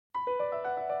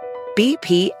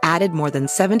BP added more than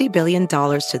 $70 billion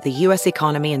to the U.S.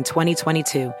 economy in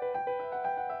 2022.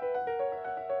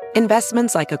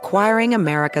 Investments like acquiring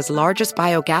America's largest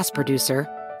biogas producer,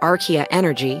 Archaea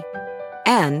Energy,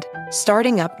 and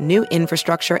starting up new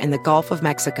infrastructure in the Gulf of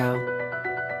Mexico.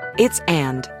 It's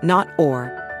and, not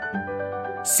or.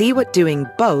 See what doing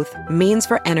both means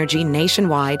for energy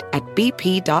nationwide at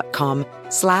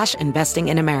bp.com/investing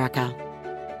in America.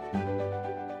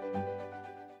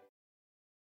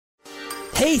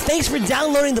 Hey, thanks for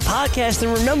downloading the podcast.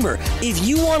 And remember, if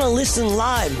you want to listen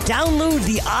live, download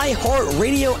the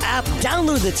iHeartRadio app,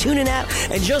 download the TuneIn app,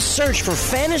 and just search for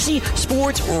Fantasy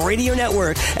Sports Radio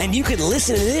Network, and you can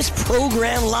listen to this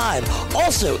program live.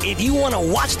 Also, if you want to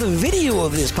watch the video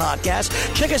of this podcast,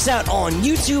 check us out on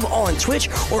YouTube, on Twitch,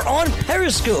 or on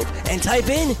Periscope, and type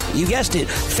in, you guessed it,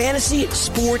 Fantasy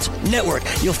Sports Network.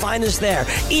 You'll find us there.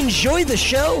 Enjoy the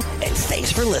show, and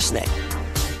thanks for listening.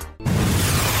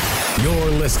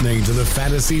 You're listening to the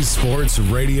Fantasy Sports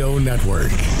Radio Network.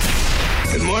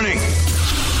 Good morning.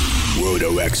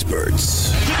 Roto Experts.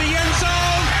 To the end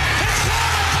zone.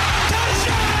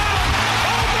 Touchdown!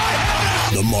 Oh my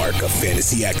goodness! The mark of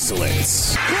fantasy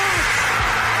excellence. It's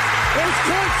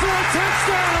caught for a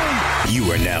touchdown!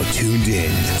 You are now tuned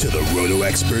in to the Roto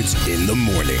Experts in the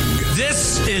morning.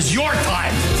 This is your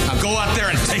time. Now go out there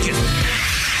and take it.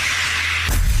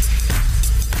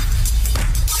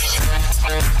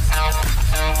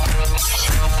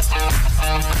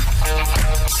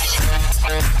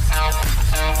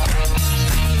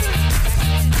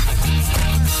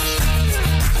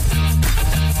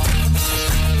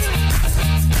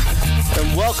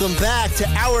 And welcome back to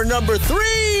hour number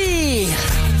 3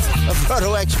 of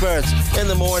Roto Experts in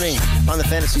the morning on the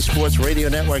Fantasy Sports Radio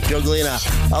Network. Joe Galena,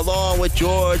 along with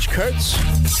George Kurtz,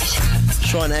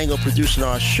 Sean Engel producing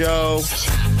our show.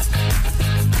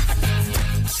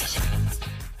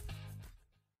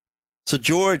 So,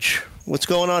 George, what's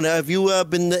going on? Have you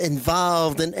been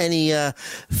involved in any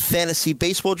fantasy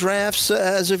baseball drafts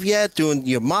as of yet? Doing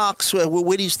your mocks?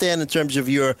 Where do you stand in terms of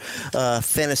your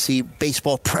fantasy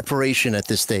baseball preparation at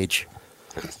this stage?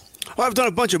 Well, I've done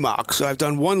a bunch of mocks. I've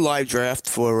done one live draft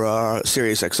for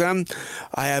SiriusXM.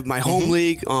 I have my home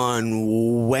league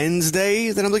on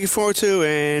Wednesday that I'm looking forward to,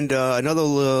 and another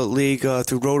league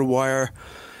through RotoWire.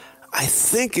 I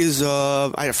think is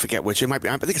I forget which it might be.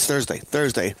 I think it's Thursday,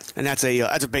 and that's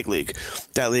a big league.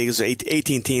 That league is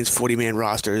 18 teams, 40-man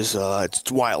rosters.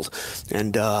 It's wild,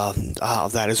 and I'll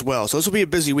have that as well. So this will be a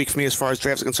busy week for me as far as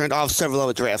drafts are concerned. I'll have several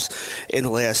other drafts in the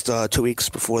last 2 weeks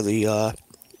before the.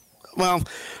 Well, I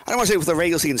don't want to say before the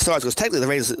regular season starts, because technically the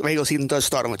regular season does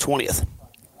start on the 20th.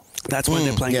 That's when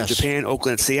they're playing in Japan,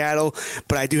 Oakland, Seattle.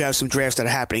 But I do have some drafts that are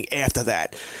happening after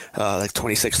that, like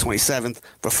 26th, 27th,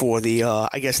 before the,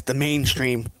 I guess, the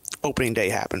mainstream opening day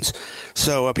happens.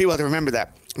 So people have to remember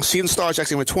that. Season starts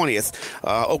actually on the 20th.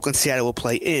 Oakland, Seattle will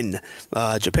play in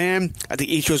Japan. I think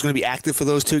Ichiro is going to be active for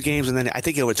those 2 games, and then I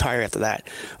think he'll retire after that.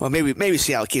 Well, maybe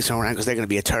Seattle keeps him around because they're going to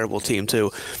be a terrible team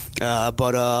too.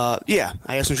 But yeah,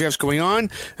 I have some drafts going on.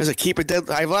 There's a keeper.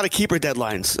 I have a lot of keeper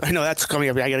deadlines. I know that's coming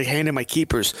up. I got to hand in my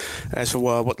keepers as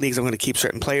for what leagues I'm going to keep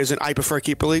certain players in. I prefer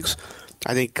keeper leagues.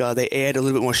 I think they add a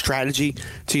little bit more strategy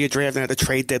to your draft than at the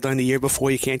trade deadline the year before.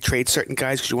 You can't trade certain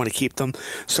guys because you want to keep them.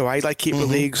 So I like keeper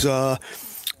leagues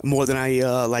more than I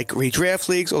like redraft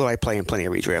leagues, although I play in plenty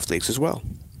of redraft leagues as well.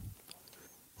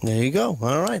 There you go.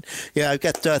 All right. Yeah, I've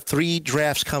got 3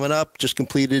 drafts coming up. Just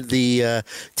completed the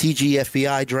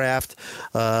TGFBI draft,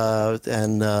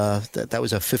 and that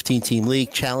was a 15-team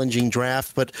league, challenging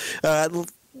draft. But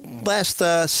last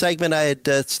segment, I had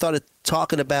started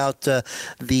talking about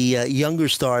the younger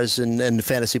stars in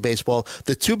fantasy baseball.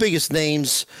 The 2 biggest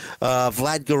names,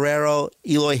 Vlad Guerrero,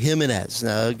 Eloy Jimenez.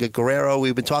 Guerrero,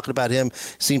 we've been talking about him,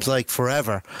 seems like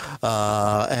forever.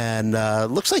 And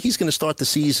looks like he's going to start the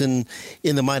season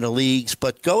in the minor leagues.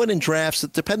 But going in drafts,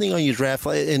 depending on your draft,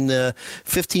 in the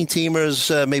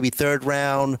 15-teamers, maybe 3rd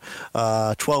round,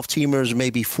 12-teamers,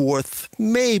 maybe 4th,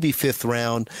 maybe 5th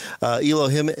round. Eloy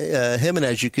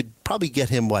Jimenez, you could probably get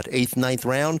him, 8th, 9th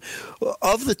round?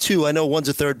 Of the 2, I know one's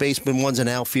a third baseman, one's an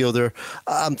outfielder.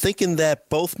 I'm thinking that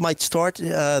both might start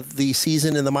the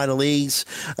season in the minor leagues.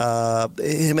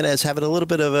 Jimenez having a little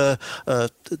bit of a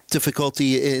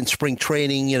difficulty in spring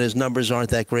training. His numbers aren't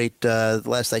that great.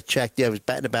 Last I checked, he was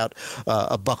batting about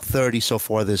 $130 so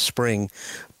far this spring.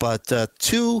 But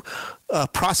 2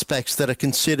 prospects that are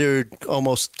considered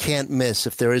almost can't miss,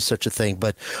 if there is such a thing.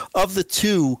 But of the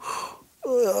 2,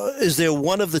 is there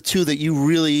one of the 2 that you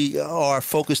really are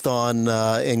focused on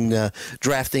in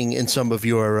drafting in some of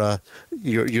your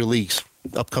leagues,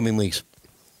 upcoming leagues?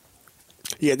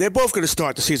 Yeah, they're both going to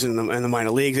start the season in the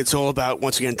minor leagues. It's all about,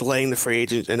 once again, delaying the free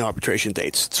agent and arbitration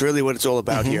dates. It's really what it's all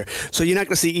about here. So you're not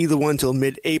going to see either one until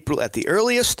mid-April at the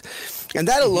earliest. And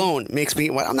that alone makes me,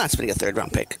 I'm not spending a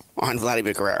third-round pick on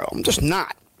Vladimir Guerrero. I'm just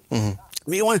not. I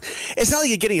mean, it's not like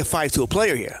you're getting a 5-tool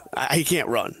player here. He can't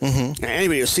run.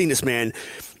 Anybody who's seen this man,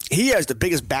 he has the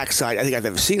biggest backside I think I've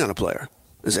ever seen on a player.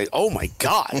 It's like, oh my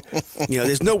God,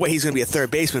 there's no way he's going to be a third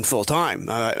baseman full time.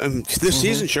 This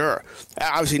season, sure.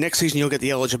 Obviously, next season you'll get the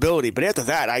eligibility, but after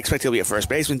that, I expect he'll be a first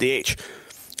baseman DH.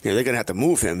 They're going to have to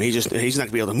move him. He's not going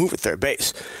to be able to move at third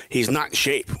base. He's not in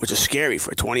shape, which is scary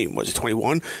for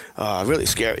 21? Really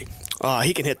scary.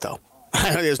 He can hit though.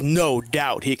 There's no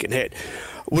doubt he can hit.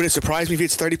 Would it surprise me if he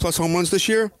hits 30+ home runs this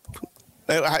year?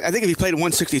 I think if he played at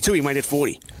 162, he might hit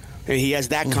 40. And he has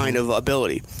that kind of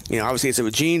ability. Obviously it's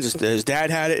with genes. His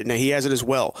dad had it, and he has it as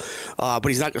well. But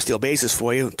he's not going to steal bases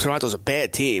for you. Toronto's a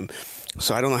bad team.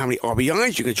 So I don't know how many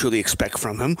RBIs you can truly expect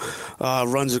from him.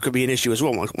 Runs could be an issue as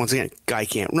well. Once again, guy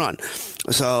can't run.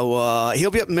 So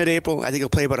he'll be up in mid-April. I think he'll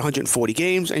play about 140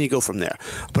 games, and you go from there.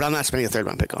 But I'm not spending a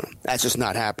third-round pick on him. That's just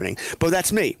not happening. But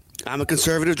that's me. I'm a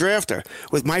conservative drafter.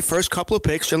 With my first couple of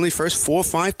picks, generally first 4 or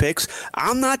 5 picks,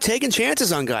 I'm not taking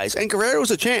chances on guys. And Guerrero's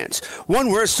a chance.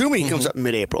 One, we're assuming he comes up in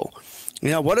mid-April.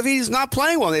 What if he's not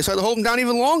playing well? They start to hold him down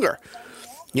even longer.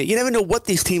 You never know what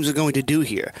these teams are going to do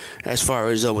here as far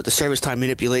as with the service time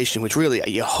manipulation, which really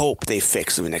you hope they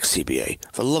fix in the next CBA.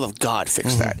 For the love of God,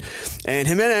 fix that. And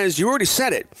Jimenez, you already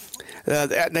said it.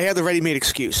 They have the ready-made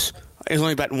excuse. He's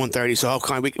only batting 130, so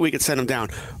we could send him down.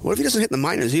 What if he doesn't hit in the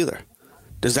minors either?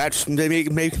 Does that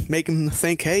make him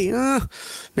think, hey,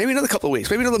 maybe another couple of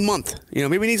weeks, maybe another month?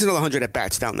 Maybe he needs another 100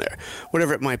 at-bats down there,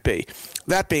 whatever it might be.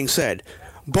 That being said,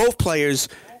 both players,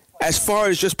 as far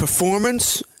as just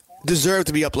performance, deserve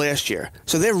to be up last year.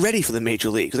 So they're ready for the major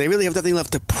leagues. They really have nothing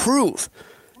left to prove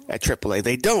at AAA.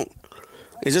 They don't.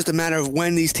 It's just a matter of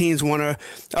when these teams want to,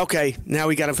 okay, now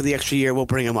we got him for the extra year, we'll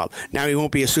bring him up. Now he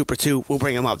won't be a Super 2, we'll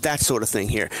bring him up. That sort of thing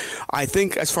here. I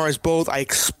think as far as both, I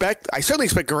certainly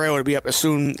expect Guerrero to be up as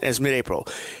soon as mid-April.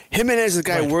 Jimenez, the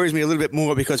guy who worries me a little bit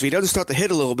more because if he doesn't start to hit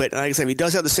a little bit, and like I said, if he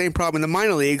does have the same problem in the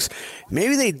minor leagues,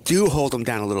 maybe they do hold him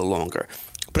down a little longer.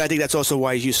 But I think that's also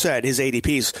why, as you said, his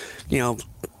ADP's,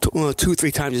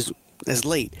 2-3 times as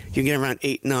late. You can get around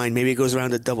 8, 9. Maybe it goes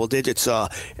around to double digits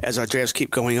as our drafts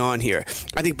keep going on here.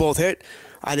 I think both hit.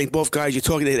 I think both guys you're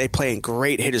talking, they play in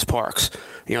great hitters' parks.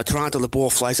 Toronto, the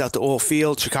ball flies out to all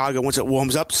field. Chicago, once it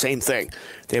warms up, same thing.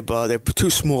 They're 2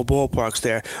 small ballparks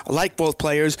there. I like both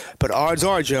players, but odds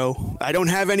are, Joe, I don't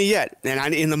have any yet.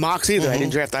 And in the mocks either. I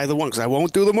didn't draft either one because I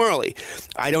won't do them early.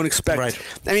 I don't expect. Right.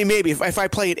 I mean, maybe if I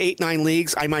play in 8, 9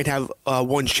 leagues, I might have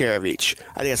 1 share of each.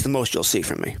 I think that's the most you'll see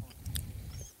from me.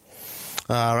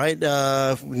 All right.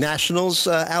 Nationals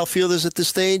outfielders at this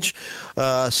stage.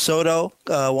 Juan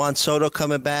Soto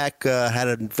coming back. Had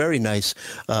a very nice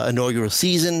inaugural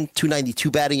season.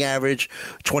 292 batting average,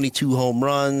 22 home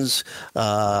runs,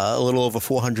 a little over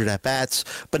 400 at-bats.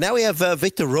 But now we have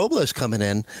Victor Robles coming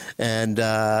in. And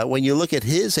when you look at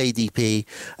his ADP,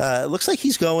 it looks like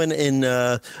he's going in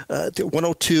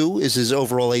 102 is his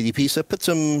overall ADP. So it puts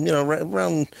him,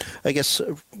 around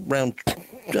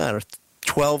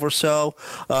 12 or so.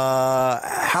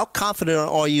 How confident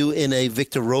are you in a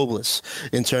Victor Robles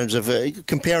in terms of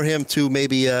compare him to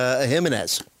maybe a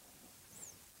Jimenez?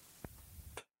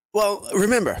 Well,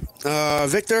 remember,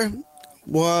 Victor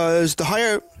was the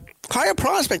higher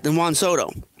prospect than Juan Soto.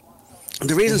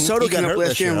 The reason Soto came up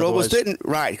last year and Robles didn't,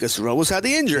 right, because Robles had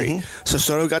the injury. So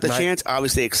Soto got the chance,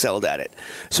 obviously excelled at it.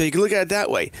 So you can look at it that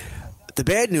way. The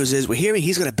bad news is we're hearing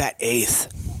he's going to bat 8th.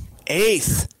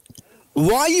 8th.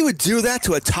 Why you would do that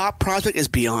to a top prospect is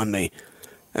beyond me.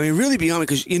 I mean, really beyond me,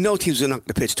 because teams are not going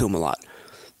to pitch to him a lot.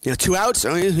 2 outs,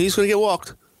 he's going to get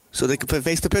walked, so they can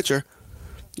face the pitcher.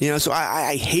 So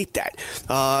I hate that.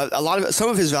 Some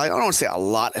of his value, I don't want to say a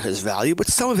lot of his value, but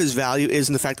some of his value is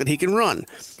in the fact that he can run.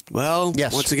 Well,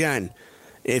 Once again,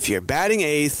 if you're batting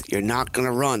 8th, you're not going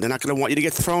to run. They're not going to want you to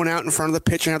get thrown out in front of the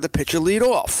pitcher and have the pitcher lead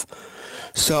off.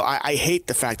 So I hate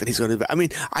the fact that he's going to. I mean,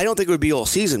 I don't think it would be all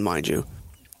season, mind you.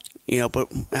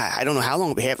 But I don't know how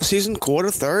long it'll be. Half a season,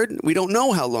 quarter, third. We don't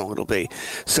know how long it'll be.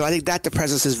 So I think that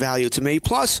depresses his value to me.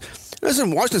 Plus,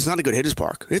 listen, Washington's not a good hitter's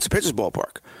park. It's a pitcher's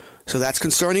ballpark. So that's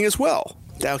concerning as well.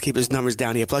 That'll keep his numbers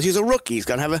down here. Plus, he's a rookie. He's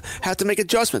going to have to make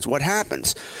adjustments. What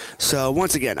happens? So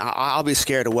once again, I'll be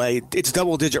scared away. It's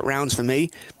double-digit rounds for me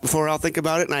before I'll think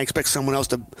about it, and I expect someone else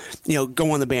to,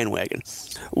 go on the bandwagon.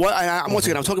 Once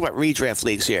again, I'm talking about redraft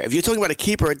leagues here. If you're talking about a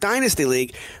keeper, a dynasty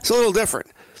league, it's a little different.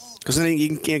 Because then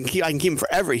I can keep him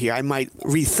forever here. I might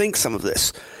rethink some of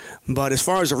this. But as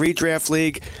far as a redraft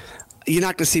league, you're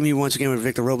not going to see me once again with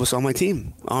Victor Robles on my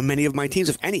team, on many of my teams,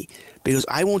 if any, because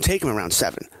I won't take him around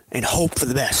 7 and hope for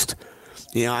the best.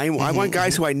 I want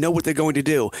guys who I know what they're going to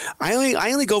do. I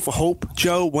only go for hope,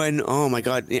 Joe, when, oh my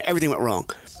God, everything went wrong.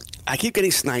 I keep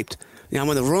getting sniped. I'm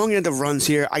on the wrong end of runs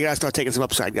here. I got to start taking some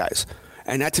upside guys.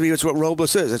 And that, to me, is what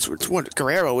Robles is. It's what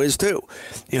Guerrero is, too.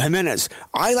 Jimenez.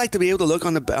 I like to be able to look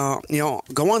on the,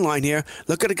 go online here,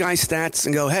 look at a guy's stats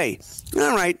and go, hey,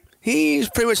 all right, he's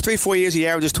pretty much 3-4 years. He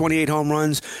averages 28 home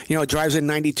runs, drives in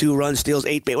 92 runs, steals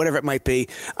 8, whatever it might be.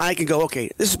 I can go, okay,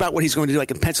 this is about what he's going to do. I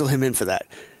can pencil him in for that.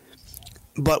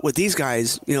 But with these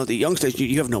guys, the youngsters,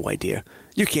 you have no idea.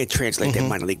 You can't translate their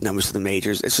minor league numbers to the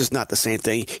majors. It's just not the same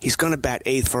thing. He's going to bat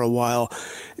 8th for a while.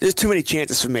 There's too many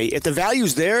chances for me. If the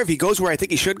value's there, if he goes where I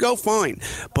think he should go, fine.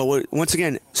 But once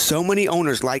again, so many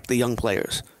owners like the young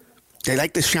players. They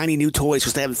like the shiny new toys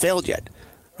because they haven't failed yet.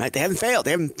 Right? They haven't failed.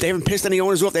 They haven't pissed any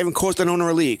owners off. They haven't cost an owner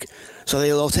a league. So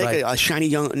they'll take a shiny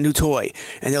young new toy,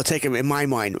 and they'll take him, in my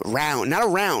mind, rounds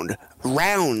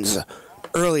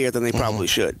earlier than they probably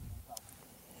should.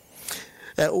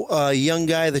 A young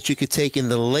guy that you could take in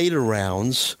the later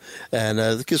rounds, and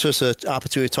it gives us an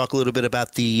opportunity to talk a little bit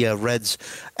about the Reds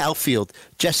outfield.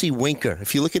 Jesse Winker,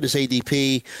 if you look at his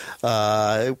ADP,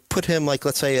 put him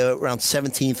let's say around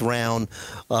 17th round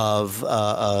of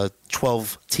a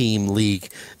 12-team league.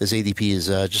 His ADP is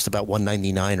just about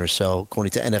 199 or so,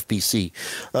 according to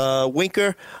NFBC.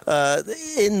 Winker,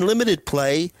 in limited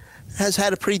play, has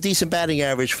had a pretty decent batting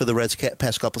average for the Reds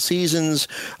past couple seasons,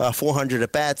 400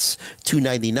 at-bats,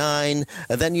 299.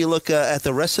 And then you look at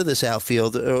the rest of this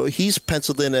outfield. He's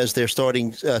penciled in as their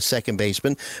starting second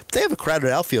baseman. But they have a crowded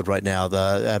outfield right now.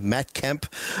 Matt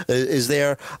Kemp is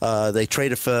there. They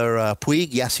traded for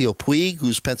Yasiel Puig,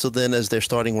 who's penciled in as their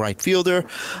starting right fielder.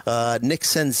 Nick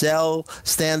Senzel,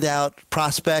 standout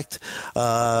prospect.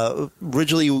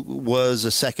 Originally was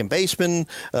a second baseman.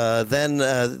 Then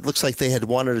looks like they had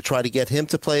wanted to try to get him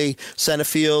to play center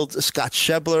field. Scott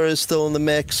Schebler is still in the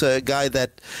mix, a guy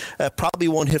that probably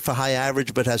won't hit for high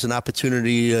average, but has an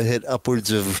opportunity to hit upwards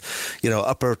of,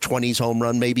 upper 20s home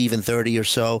run, maybe even 30 or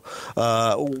so.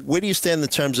 Where do you stand in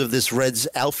terms of this Reds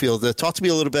outfield? Talk to me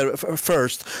a little bit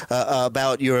first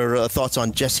about your thoughts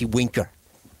on Jesse Winker.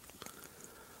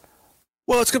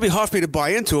 Well, it's going to be hard for me to buy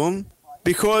into him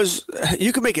because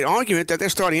you can make an argument that their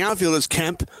starting outfield is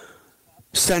Kemp,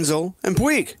 Senzel, and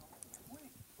Puig.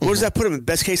 What does that put him in?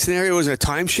 Best case scenario, is it a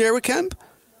timeshare with Kemp?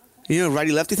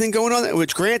 Righty-lefty thing going on there,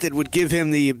 which granted would give him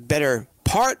the better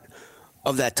part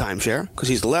of that timeshare because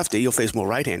he's the lefty. You'll face more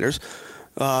right-handers.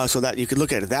 So that you could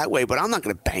look at it that way, but I'm not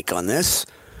going to bank on this.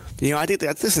 I think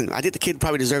the kid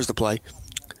probably deserves to play.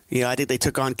 I think they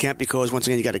took on Kemp because, once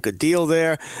again, you got a good deal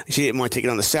there. She didn't want to take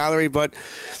it on the salary, but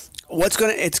what's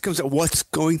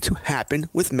going to happen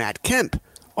with Matt Kemp?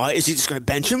 Is he just going to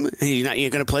bench him? And you're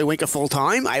going to play Winker full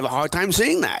time? I have a hard time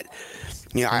seeing that.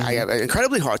 I have an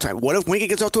incredibly hard time. What if Winker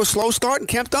gets off to a slow start and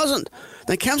Kemp doesn't?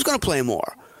 Then Kemp's going to play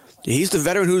more. He's the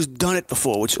veteran who's done it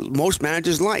before, which most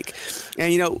managers like.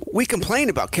 And, we complain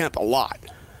about Kemp a lot.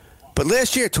 But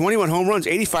last year, 21 home runs,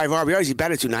 85 RBIs, he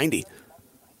batted 290.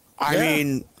 I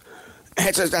mean,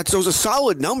 those are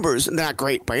solid numbers. Not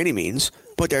great by any means,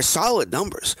 but they're solid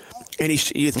numbers. And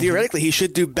theoretically, he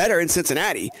should do better in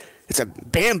Cincinnati. It's a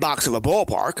bandbox of a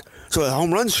ballpark, so the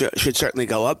home runs should certainly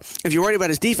go up. If you're worried about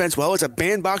his defense, well, it's a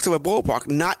bandbox of a ballpark,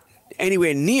 not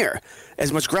anywhere near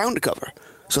as much ground to cover.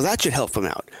 So that should help him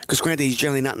out, because granted, he's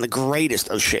generally not in the greatest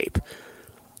of shape.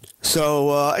 So,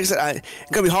 like I said,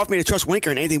 it's going to be hard for me to trust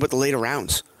Winker in anything but the later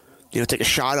rounds. Take a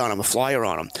shot on him, a flyer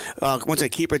on him. Once I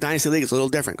keep a dynasty league, it's a little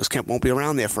different because Kemp won't be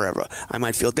around there forever. I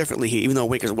might feel differently here, even though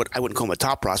Winker's I wouldn't call him a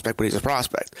top prospect, but he's a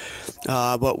prospect.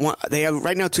 They have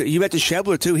right now, you mentioned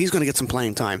Schebler, too. He's going to get some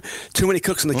playing time. Too many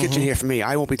cooks in the kitchen here for me.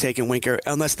 I won't be taking Winker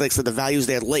unless the value's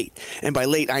there late. And by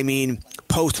late, I mean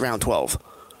post round 12.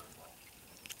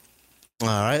 All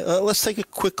right, let's take a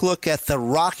quick look at the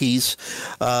Rockies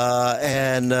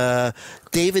and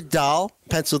David Dahl,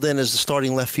 penciled in as the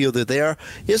starting left fielder there.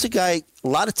 Here's a guy, a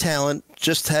lot of talent,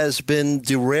 just has been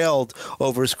derailed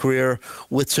over his career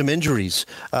with some injuries.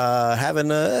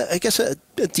 Having,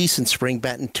 a decent spring,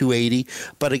 batting 280,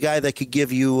 but a guy that could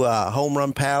give you home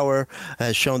run power,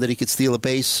 has shown that he could steal a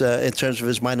base in terms of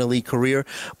his minor league career.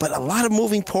 But a lot of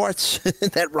moving parts in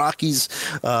that Rockies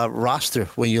roster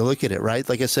when you look at it, right?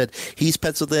 Like I said, he's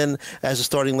penciled in as a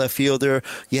starting left fielder.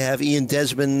 You have Ian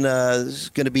Desmond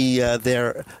going to be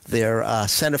their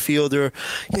center fielder.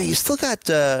 You still got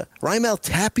Raimel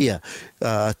Tapia,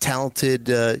 talented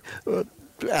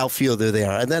outfielder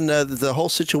there. And then the whole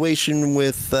situation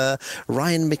with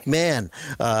Ryan McMahon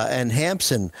and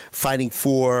Hampson fighting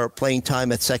for playing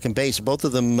time at second base. Both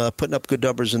of them putting up good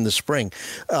numbers in the spring.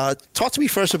 Talk to me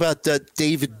first about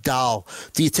David Dahl.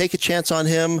 Do you take a chance on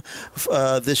him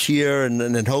this year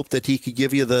and hope that he could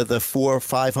give you the 400 or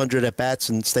 500 at-bats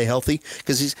and stay healthy?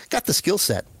 Because he's got the skill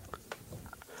set.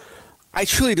 I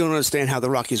truly don't understand how the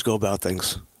Rockies go about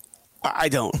things. I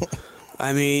don't.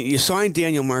 I mean, you signed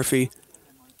Daniel Murphy.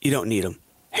 You don't need him.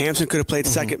 Hampson could have played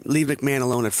second. Leave McMahon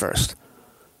alone at first.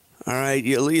 All right?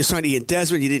 You signed Ian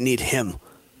Desmond. You didn't need him.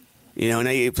 Now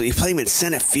you play him in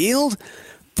center field?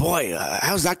 Boy,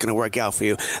 how's that going to work out for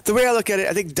you? The way I look at it,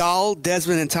 I think Dahl,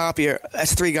 Desmond, and Tapia,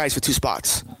 that's 3 guys for 2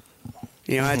 spots.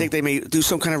 I think they may do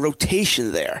some kind of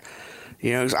rotation there.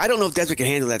 'Cause I don't know if Desmond can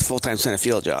handle that full-time center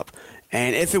field job.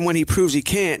 And if and when he proves he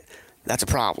can't, that's a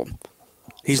problem.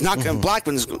 He's not going.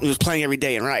 Blackman's playing every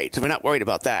day and right, so we're not worried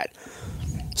about that.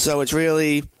 So it's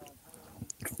really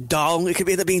Dahl. It could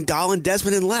end up being Dahl and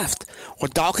Desmond in left, or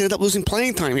Dahl could end up losing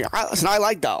playing time here. I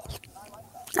like Dahl.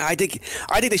 I think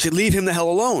they should leave him the hell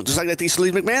alone, just like they should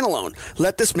leave McMahon alone.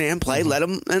 Let this man play. Let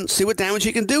him and see what damage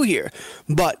he can do here.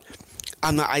 But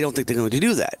I don't think they're going to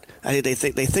do that. I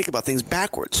think they think about things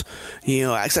backwards.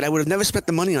 I said I would have never spent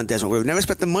the money on Desmond. Would have never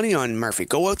spent the money on Murphy.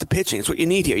 Go out to pitching. It's what you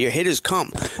need here. Your hitters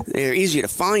come. They're easier to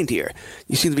find here.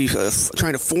 You seem to be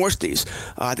trying to force these.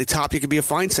 At the top, you could be a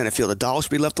fine center fielder. Dahl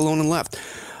should be left alone and left.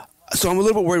 So I'm a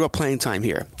little bit worried about playing time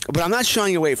here. But I'm not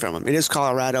shying away from him. It is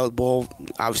Colorado. The ball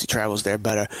obviously travels there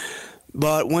better.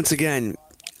 But once again,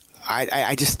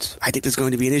 I think there's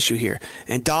going to be an issue here.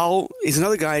 And Dahl is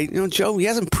another guy, Joe, he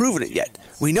hasn't proven it yet.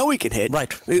 We know he can hit.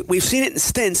 Right. We've seen it in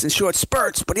stints and short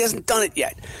spurts, but he hasn't done it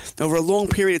yet over a long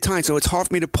period of time. So it's hard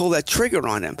for me to pull that trigger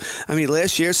on him. I mean,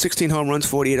 last year, 16 home runs,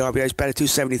 48 RBIs, batted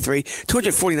 .273,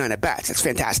 249 at-bats. That's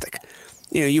fantastic.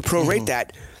 You prorate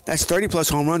that. That's 30-plus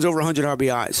home runs, over 100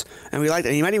 RBIs. And we like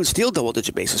that. He might even steal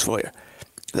double-digit bases for you.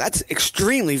 That's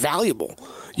extremely valuable.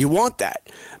 You want that.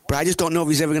 But I just don't know if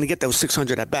he's ever going to get those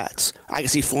 600 at-bats. I can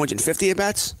see 450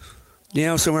 at-bats,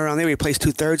 somewhere around there. He plays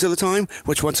 2/3 of the time,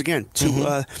 which, once again,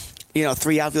 3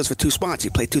 outfielders for 2 spots. He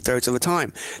played 2/3 of the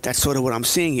time. That's sort of what I'm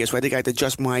seeing here. So I think I have to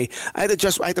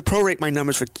prorate my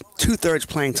numbers for 2/3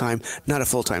 playing time, not a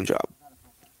full-time job.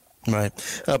 Right.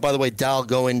 By the way, Dahl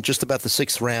going just about the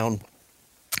 6th round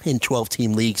in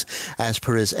 12-team leagues as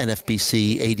per his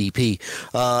NFBC ADP.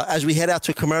 As we head out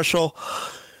to commercial,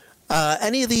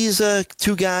 any of these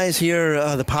 2 guys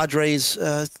here, the Padres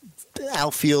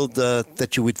outfield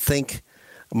that you would think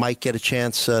might get a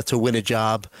chance to win a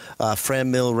job,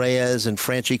 Franmil Reyes and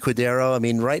Franchi Guerrero. I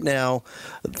mean, right now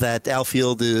that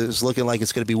outfield is looking like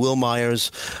it's going to be Will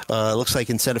Myers. Looks like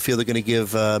in center field they're going to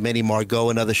give Manny Margot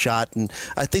another shot. And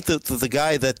I think the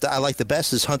guy that I like the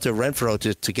best is Hunter Renfroe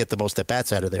to get the most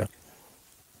at-bats out of there.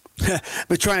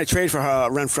 Been trying to trade for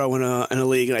Renfroe in a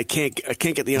league, and I can't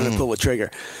get the owner to pull the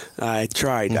trigger. I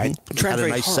tried. I tried Had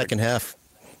very a nice hard. second half.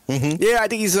 Yeah, I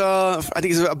think he's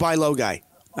a buy low guy.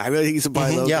 I really think he's a buy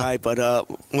low guy, but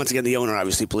once again, the owner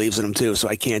obviously believes in him too, so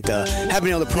I can't haven't been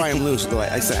able to pry him loose.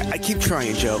 I keep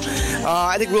trying, Joe.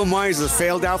 I think Will Myers is a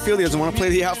failed outfield. He doesn't want to play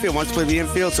the outfield, wants to play the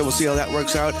infield, so we'll see how that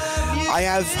works out. I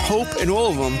have hope in all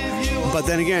of them, but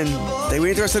then again, they were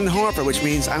interested in Harper, which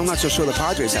means I'm not so sure the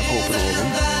Padres have hope in all of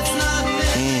them.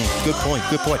 Good point.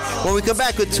 When we come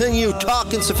back, continue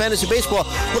talking some fantasy baseball.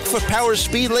 Look for power,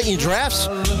 speed, late drafts.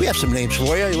 We have some names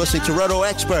for you. You're listening to Roto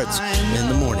Experts in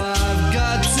the morning. I've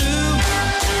got to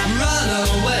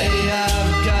run away.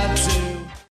 I've got to.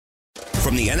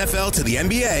 From the NFL to the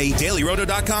NBA,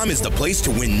 DailyRoto.com is the place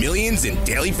to win millions in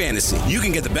daily fantasy. You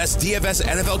can get the best DFS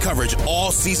NFL coverage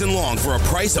all season long for a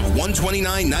price of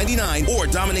 $129.99 or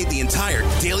dominate the entire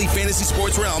daily fantasy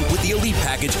sports realm with the Elite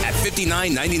Package at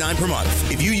 $59.99 per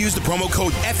month. If you use the promo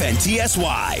code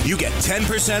FNTSY, you get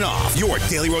 10% off your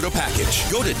Daily Roto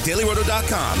package. Go to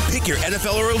DailyRoto.com, pick your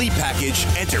NFL or Elite Package,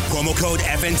 enter promo code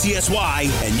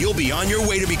FNTSY, and you'll be on your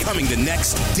way to becoming the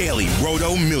next Daily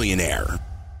Roto millionaire.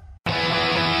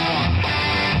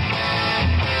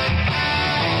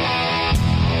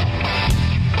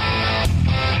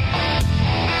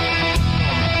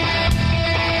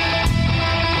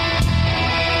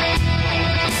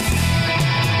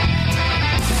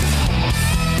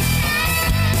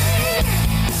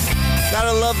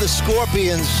 Gotta love the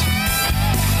Scorpions.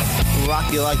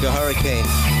 Rock you like a hurricane.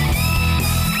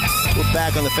 We're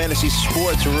back on the Fantasy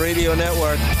Sports Radio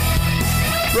Network.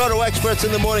 Roto Experts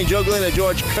in the morning. Joe Galena,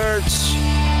 George Kurtz,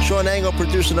 Sean Engel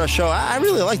producing our show. I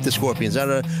really like the Scorpions. I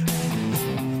don't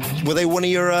know. Were they one of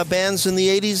your bands in the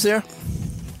 80s there?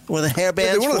 Were the hair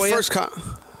bands They were one of for the you? first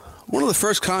One of the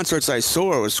first concerts I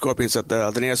saw was Scorpions at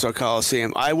the Nassau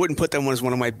Coliseum. I wouldn't put them as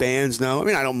one of my bands, no. I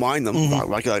mean, I don't mind them.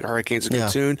 Like Hurricanes, a good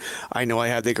tune. I know I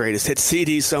have their greatest hit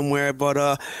CD somewhere,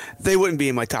 but they wouldn't be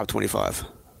in my top 25.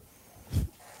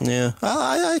 Yeah,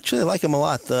 I actually like them a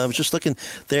lot. I was just looking.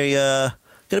 They're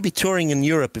going to be touring in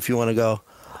Europe if you want to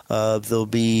go. They'll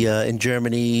be in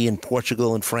Germany and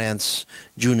Portugal and France,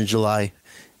 June and July,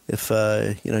 if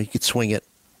you could swing it.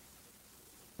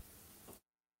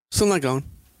 Still not going.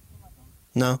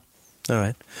 No? All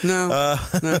right. No,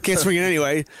 can't swing it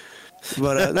anyway.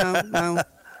 But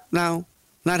no,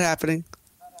 not happening.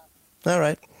 All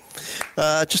right.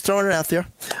 Just throwing it out there.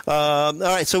 All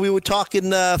right, so we were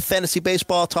talking fantasy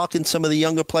baseball, talking some of the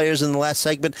younger players in the last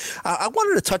segment. I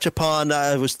wanted to touch upon,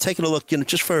 I was taking a look,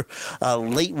 just for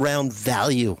late round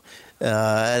value.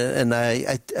 And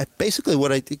I basically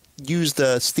what I used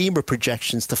steamer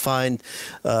projections to find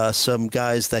some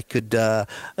guys that could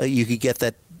you could get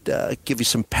that give you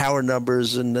some power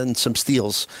numbers and then some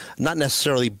steals. Not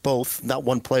necessarily both, not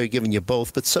one player giving you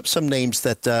both, but some names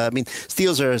that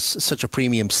steals are such a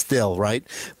premium still, right?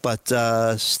 But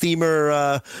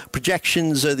steamer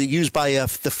projections are used by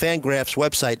the Fangraphs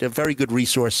website, a very good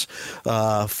resource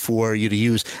for you to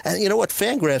use. And you know what,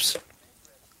 Fangraphs.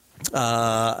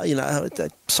 I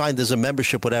signed as a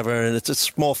membership, whatever, and it's a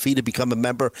small fee to become a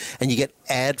member, and you get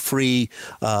ad-free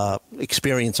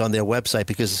experience on their website,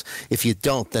 because if you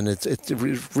don't, then it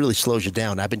really slows you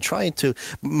down. I've been trying to,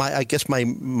 I guess my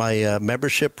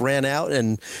membership ran out,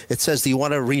 and it says, do you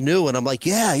want to renew? And I'm like,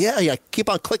 yeah, I keep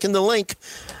on clicking the link,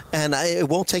 and it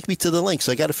won't take me to the link,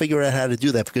 so I got to figure out how to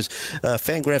do that, because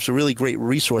Fangraphs are a really great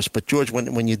resource. But George,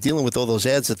 when you're dealing with all those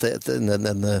ads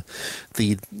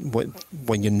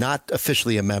when you're not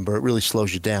officially a member, it really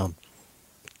slows you down.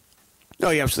 Oh,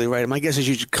 you're absolutely right. My guess is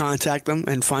you should contact them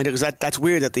and find it, because that's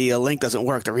weird that the link doesn't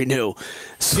work to renew.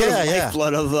 Sort of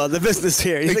lifeblood of the business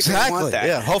here. You exactly.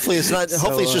 Yeah. Hopefully it's not.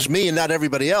 Hopefully it's just me and not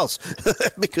everybody else,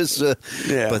 because.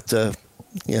 Yeah.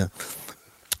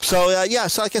 So,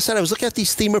 so like I said, I was looking at these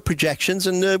steamer projections,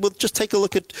 and we'll just take a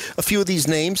look at a few of these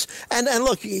names. And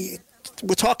look,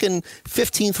 we're talking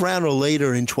 15th round or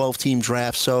later in 12-team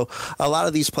drafts, so a lot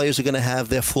of these players are going to have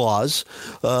their flaws.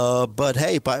 But,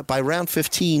 hey, by round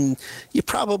 15, you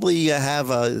probably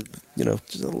have a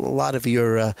lot of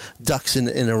your ducks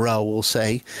in a row, we'll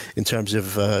say, in terms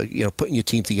of, putting your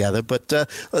team together. But the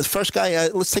first guy,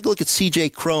 let's take a look at C.J.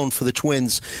 Cron for the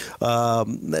Twins.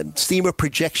 Steamer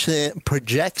projects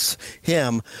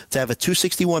him to have a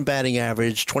 .261 batting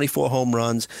average, 24 home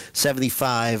runs,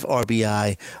 75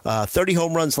 RBI, 30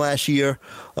 home runs last year.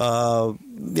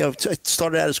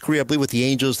 Started out his career, I believe, with the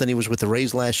Angels. Then he was with the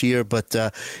Rays last year. But,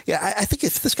 I think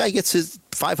if this guy gets his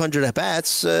 500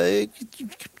 at-bats,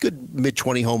 good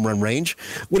mid-20 home run range.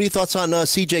 What are your thoughts on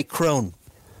C.J. Cron?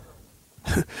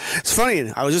 It's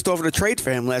funny. I was just over to trade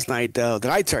for him last night that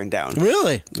I turned down.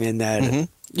 Really? And that,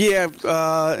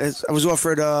 I was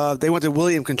offered. They went to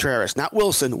William Contreras, not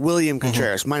Wilson. William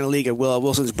Contreras, minor leaguer,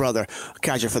 Wilson's brother,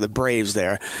 catcher for the Braves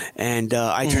there. And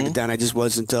I turned it down. I just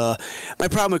wasn't. My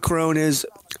problem with Cron is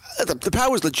the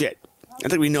power's legit. I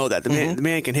think we know that the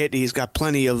man can hit. He's got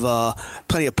plenty of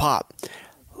pop.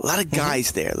 A lot of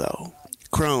guys there though.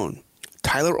 Cron,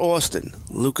 Tyler Austin,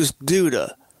 Lucas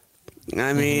Duda.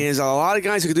 I mean, there's a lot of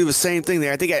guys who could do the same thing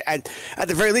there. I think at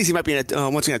the very least he might be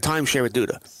once again a timeshare with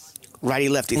Duda.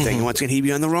 Righty-lefty thing. And once again, he'd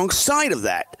be on the wrong side of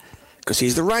that because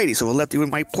he's the righty, so the lefty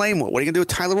might play more. What are you going to do with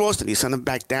Tyler Austin? You send him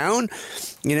back down?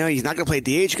 He's not going to play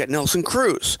DH. You got Nelson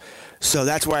Cruz. So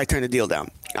that's why I turned the deal down.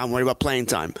 I'm worried about playing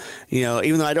time.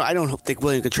 Even though I don't think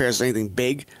William Contreras is anything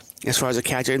big as far as a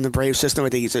catcher in the Braves system. I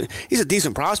think he's a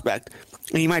decent prospect.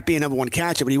 And he might be a number one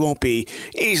catcher, but he won't be.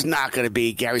 He's not going to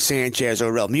be Gary Sanchez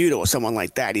or Real Muto or someone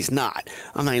like that. He's not.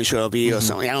 I'm not even sure he'll be or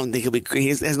something. I don't think he'll be. He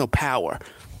has no power.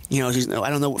 I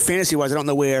don't know, fantasy-wise, I don't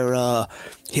know where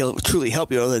he'll truly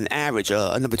help you other than average,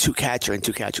 a number two catcher in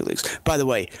two catcher leagues. By the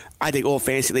way, I think all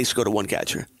fantasy leagues should go to one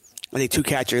catcher. I think two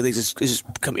catcher leagues is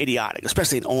just become idiotic,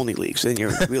 especially in only leagues. Then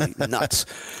you're really nuts.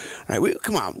 All right,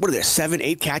 come on. What are there, 7,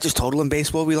 8 catches total in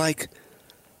baseball we like?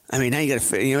 I mean, now you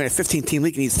got in a 15-team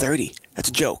league, you need 30. That's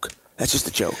a joke. That's just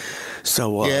a joke.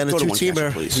 So and a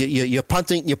two-teamer,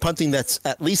 you're punting that's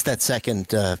at least that second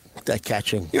that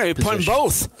catching. You're punting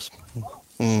both.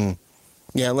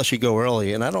 Yeah, unless you go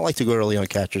early, and I don't like to go early on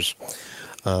catchers.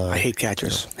 I hate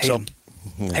catchers.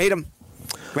 Hate them.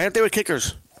 Right up there with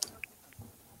kickers.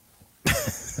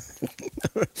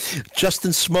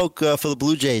 Justin Smoke for the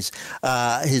Blue Jays.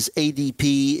 His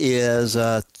ADP is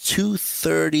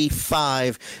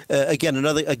 235. Again,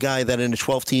 a guy that in a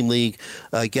 12-team league,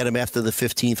 get him after the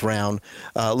 15th round.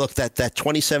 Look, that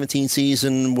 2017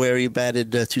 season where he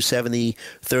batted 270,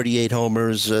 38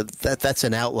 homers, that's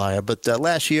an outlier. But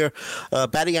last year,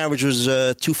 batting average was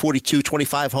 242,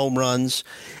 25 home runs.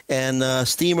 And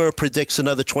Steamer predicts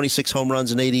another 26 home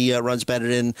runs and 80 runs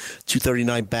batted in,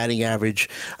 239 batting average.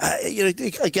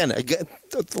 Again, a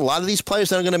lot of these players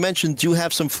that I'm going to mention do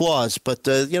have some flaws, but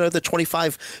the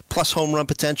 25-plus home run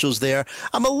potential's there.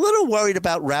 I'm a little worried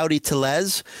about Rowdy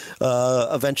Tellez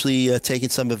eventually taking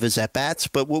some of his at-bats,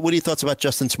 but what are your thoughts about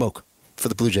Justin Smoke for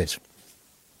the Blue Jays?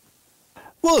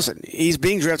 Well, listen, he's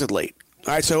being drafted late.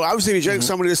 All right, so obviously if you're drafting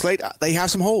somebody this late, they have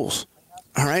some holes.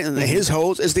 All right, and his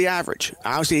holes is the average.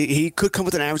 Obviously, he could come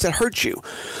with an average that hurts you.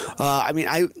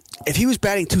 If he was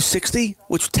batting 260,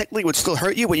 which technically would still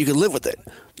hurt you, but you could live with it.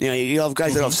 You have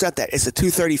guys that offset that. It's a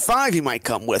 235 he might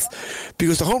come with,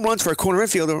 because the home runs for a corner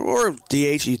infielder or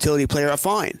DH utility player are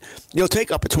fine. You'll take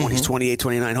upper 20s, 28,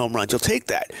 29 home runs. You'll take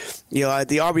that. The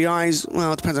RBIs,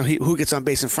 well, it depends on who gets on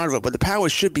base in front of it, but the power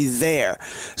should be there.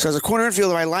 So as a corner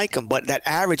infielder, I like him, but that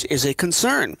average is a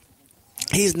concern.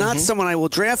 He's not someone I will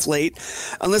draft late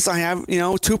unless I have,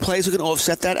 two players who can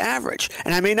offset that average.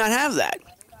 And I may not have that.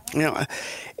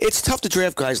 It's tough to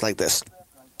draft guys like this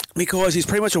because he's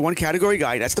pretty much a one-category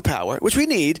guy. That's the power, which we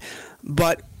need.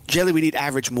 But generally, we need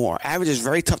average more. Average is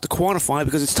very tough to quantify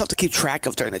because it's tough to keep track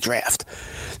of during the draft.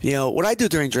 What I do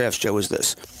during drafts, Joe, is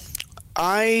this.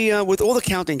 With all the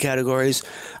counting categories,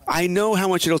 I know how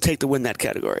much it'll take to win that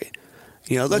category.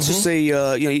 Let's just say,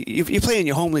 you play in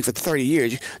your home league for 30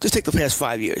 years. Just take the past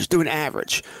 5 years. Do an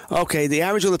average. Okay, the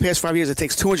average of the past 5 years, it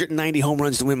takes 290 home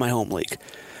runs to win my home league.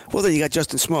 Well, then you got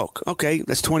Justin Smoke. Okay,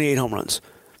 that's 28 home runs.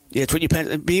 Yeah, it's what you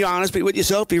be honest with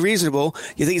yourself. Be reasonable.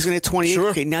 You think he's going to hit 28? Sure.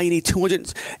 Okay, now you need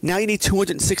 200. Now you need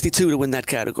 262 to win that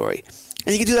category,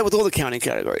 and you can do that with all the counting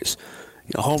categories.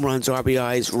 Home runs,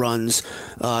 RBIs, runs,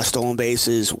 stolen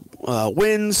bases,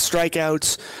 wins,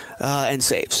 strikeouts, and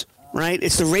saves. Right?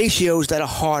 It's the ratios that are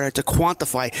harder to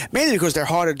quantify, mainly because they're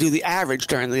harder to do the average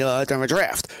during the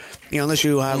draft. Unless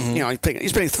you have, you're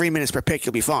spending 3 minutes per pick,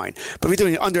 you'll be fine. But if you're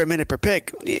doing under a minute per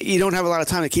pick, you don't have a lot of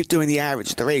time to keep doing the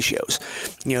average, the ratios.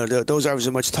 Those averages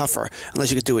are much tougher unless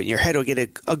you could do it in your head or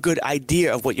get a good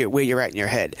idea of where you're at in your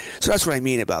head. So that's what I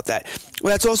mean about that.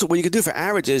 Well, that's also what you can do for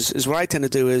averages. Is what I tend to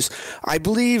do is I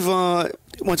believe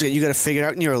once again you got to figure it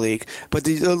out in your league, but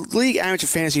the league average of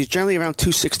fantasy is generally around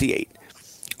 268.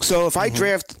 So if I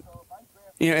draft,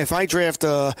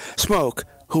 Smoke,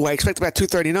 who I expect about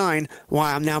 239,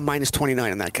 I'm now minus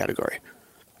 29 in that category.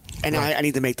 And I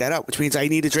need to make that up, which means I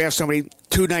need to draft somebody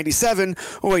 297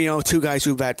 or, two guys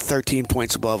who bat 13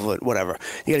 points above it, whatever.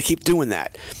 You got to keep doing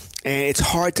that. And it's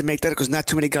hard to make that because not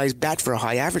too many guys bat for a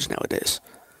high average nowadays.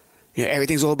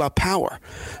 Everything's all about power.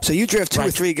 So you draft two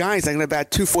or three guys that are going to bat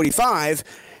 245,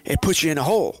 it puts you in a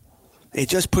hole. It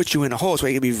just puts you in a hole, so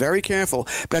you can be very careful.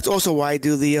 But that's also why I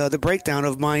do the breakdown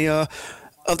of my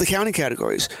of the counting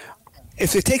categories.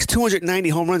 If it takes 290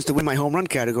 home runs to win my home run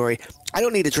category, I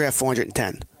don't need to draft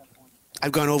 410.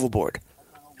 I've gone overboard.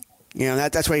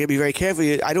 That's why you got to be very careful.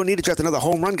 I don't need to draft another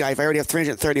home run guy if I already have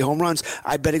 330 home runs.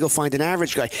 I better go find an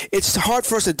average guy. It's hard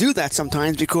for us to do that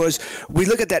sometimes because we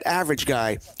look at that average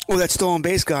guy or that stolen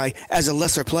base guy as a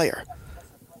lesser player.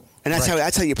 And that's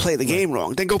how you play the game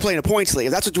wrong. Then go play in a points league.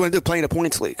 If that's what you want to do, play in a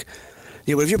points league.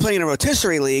 But if you're playing in a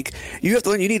rotisserie league, you have to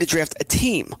learn you need to draft a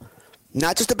team.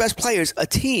 Not just the best players, a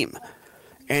team.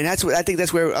 And I think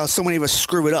that's where so many of us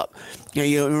screw it up.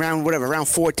 Around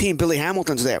 14, Billy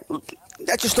Hamilton's there.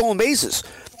 That's just stolen bases.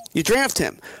 You draft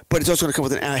him, but it's also going to come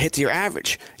with a hit to your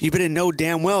average. You better know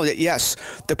damn well that, yes,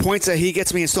 the points that he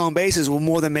gets me in stolen bases will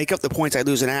more than make up the points I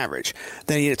lose in average.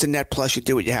 Then it's a net plus. You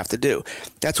do what you have to do.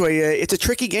 That's why it's a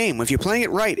tricky game. If you're playing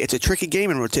it right, it's a tricky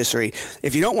game in rotisserie.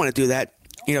 If you don't want to do that,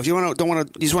 if you you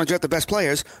just want to draft the best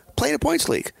players, play in a points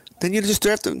league. Then you just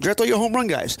draft all your home run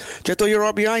guys, draft all your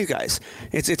RBI guys.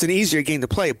 It's an easier game to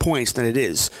play at points than it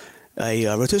is a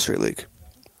rotisserie league.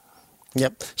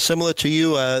 Yep. Similar to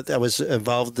you, I was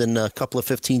involved in a couple of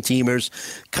 15-teamers,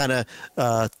 kind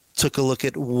of took a look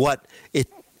at what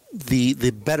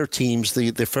the better teams,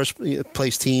 the first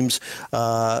place teams,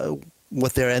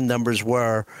 what their end numbers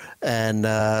were. And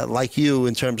like you,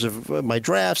 in terms of my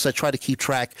drafts, I try to keep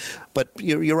track. But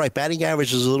you're right, batting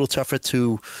average is a little tougher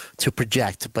to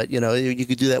project. But, you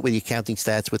could do that with your counting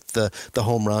stats with the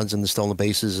home runs and the stolen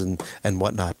bases and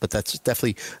whatnot. But that's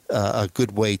definitely a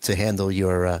good way to handle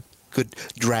your good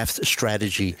draft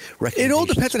strategy. It all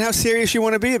depends on how serious you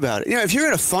want to be about it. If you're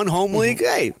in a fun home league,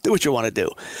 hey, do what you want to do.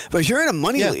 But if you're in a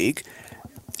money league,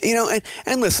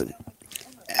 and listen,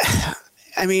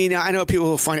 I mean, I know people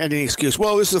will find any excuse.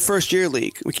 Well, this is a first-year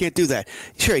league. We can't do that.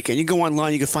 Sure, you can. You go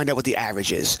online, you can find out what the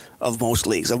average is of most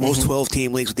leagues, of most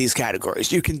 12-team leagues with these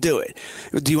categories. You can do it.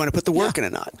 Do you want to put the work in or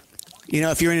not?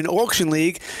 If you're in an auction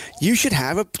league, you should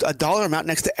have a dollar amount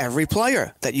next to every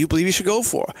player that you believe you should go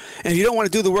for. And if you don't want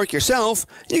to do the work yourself,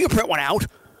 you can print one out.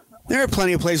 There are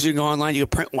plenty of places you can go online, you can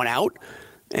print one out,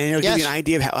 and it'll give you an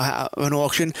idea of how an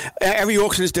auction. Every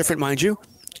auction is different, mind you.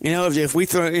 If we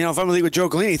throw, if I'm in a league with Joe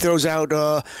Galini, he throws out,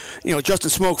 Justin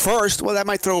Smoke first. Well, that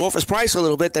might throw off his price a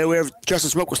little bit. That where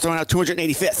Justin Smoke was throwing out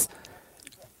 285th.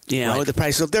 The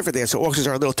price is a little different there, so auctions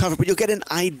are a little tougher. But you'll get an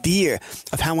idea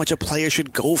of how much a player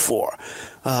should go for.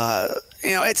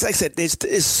 It's like I said,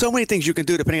 there's so many things you can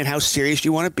do depending on how serious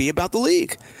you want to be about the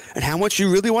league and how much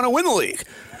you really want to win the league.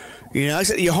 Like I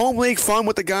said, your home league, fun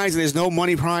with the guys, and there's no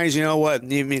money prize. You know what?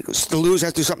 The loser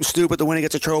has to do something stupid. The winner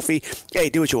gets a trophy. Hey,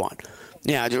 do what you want.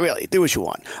 Yeah, really, do what you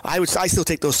want. I still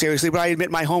take those seriously, but I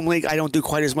admit my home league, I don't do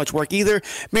quite as much work either,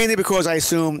 mainly because I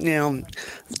assume,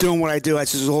 doing what I do,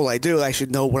 that's just all I do. I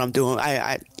should know what I'm doing.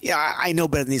 I know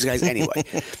better than these guys anyway.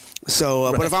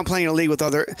 So, but if I'm playing a league with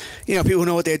other, people who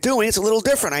know what they're doing, it's a little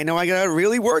different. I know I got to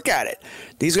really work at it.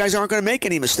 These guys aren't going to make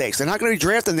any mistakes. They're not going to be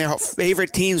drafting their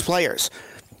favorite team's players.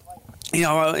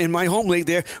 In my home league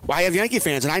there, I have Yankee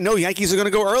fans, and I know Yankees are going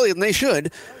to go earlier than they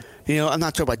should. I'm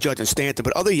not talking about Judge and Stanton,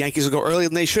 but other Yankees will go earlier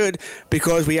than they should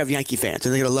because we have Yankee fans,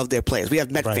 and they're going to love their players. We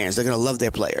have Met fans. They're going to love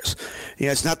their players.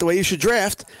 It's not the way you should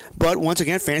draft, but once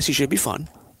again, fantasy should be fun.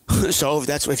 So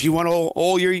if you want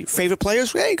all your favorite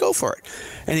players, hey, go for it.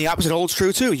 And the opposite holds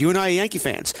true, too. You and I are Yankee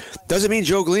fans. Doesn't mean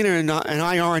Joe Galena and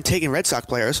I aren't taking Red Sox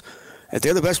players. If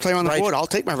they're the best player on the board, I'll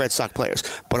take my Red Sox players.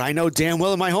 But I know damn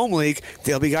well in my home league,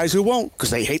 there'll be guys who won't because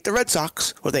they hate the Red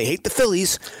Sox or they hate the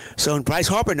Phillies. So Bryce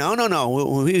Harper, no.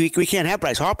 We can't have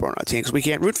Bryce Harper on our team because we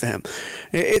can't root for him.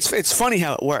 It's funny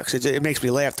how it works. It makes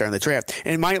me laugh during the draft.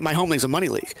 And my home league's a money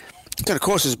league. It's going to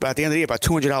cost us at the end of the year about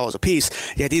 $200 a piece.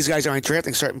 Yet these guys aren't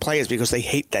drafting certain players because they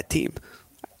hate that team.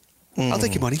 I'll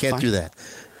take your money. Can't do that.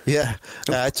 Yeah,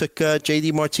 I took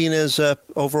J.D. Martinez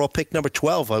overall pick number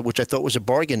 12, which I thought was a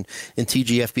bargain in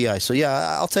TGFBI. So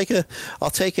yeah, I'll take a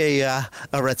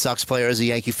Red Sox player as a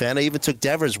Yankee fan. I even took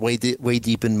Devers way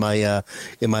deep in my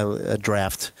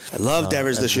draft. I love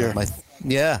Devers this year.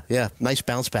 Yeah, nice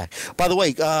bounce back. By the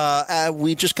way,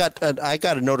 we just I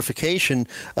got a notification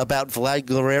about Vlad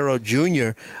Guerrero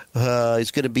Jr. He's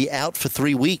going to be out for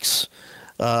 3 weeks.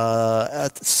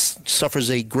 Suffers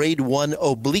a grade 1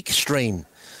 oblique strain.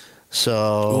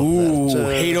 So,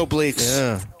 hate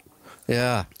obliques.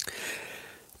 Yeah.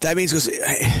 That means because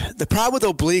the problem with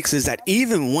obliques is that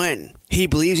even when he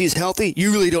believes he's healthy,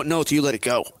 you really don't know until you let it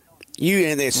go.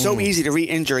 And it's so easy to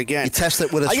re-injure again. You test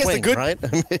it with a swing, right?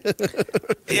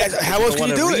 How else can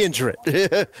you do it? Re-injure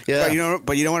it. Yeah.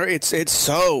 But you don't want to. It's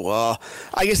so.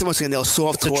 I guess once again they'll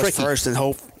soft course first and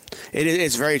hope.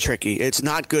 It's very tricky. It's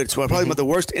not good. It's probably one of the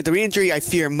worst. The re-injury I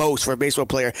fear most for a baseball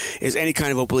player is any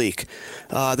kind of oblique.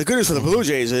 The good news for the Blue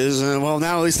Jays is, now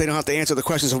at least they don't have to answer the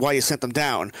questions of why you sent them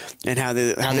down and how they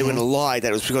wouldn't have lied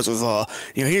that it was because of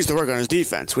he needs to work on his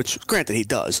defense, which granted he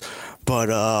does, but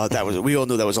we all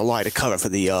knew that was a lie to cover for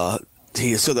the.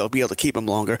 So they'll be able to keep him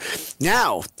longer.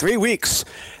 Now, 3 weeks.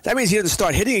 That means he doesn't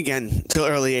start hitting again until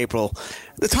early April.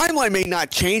 The timeline may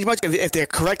not change much if they're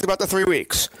correct about the 3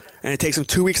 weeks. And it takes him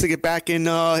 2 weeks to get back in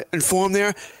form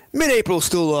there. Mid-April is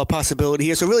still a possibility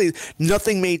here. So really,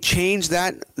 nothing may change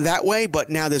that way, but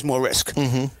now there's more risk.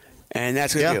 Mm-hmm. And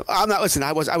that's going to do. I'm not, listen,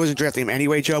 I wasn't drafting him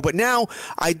anyway, Joe, but now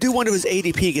I do wonder if his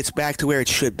ADP gets back to where it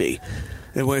should be.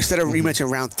 And where instead of you mentioned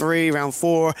round 3, round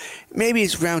 4, maybe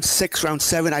it's round 6, round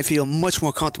 7, I feel much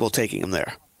more comfortable taking him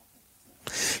there.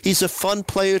 He's a fun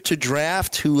player to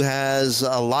draft who has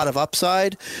a lot of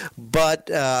upside, but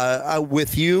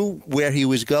with you, where he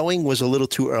was going was a little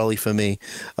too early for me.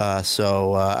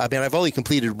 I've only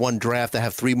completed one draft. I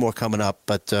have 3 more coming up,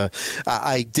 but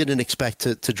I didn't expect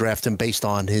to draft him based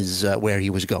on his where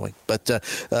he was going. But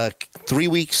 3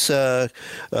 weeks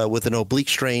with an oblique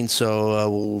strain, so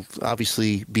we'll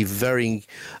obviously be very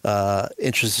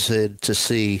interested to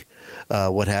see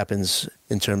what happens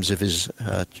in terms of his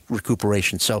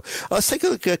recuperation. So let's take a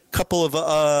look at a couple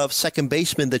of second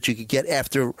basemen that you could get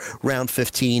after round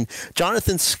 15.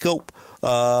 Jonathan Scope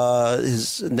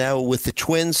is now with the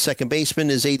Twins. Second baseman,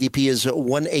 his ADP is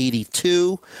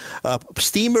 182.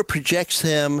 Steamer projects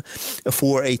him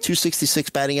for a 266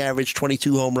 batting average,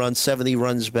 22 home runs, 70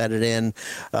 runs batted in.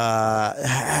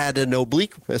 Had an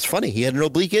oblique. It's funny. He had an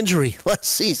oblique injury last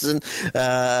season,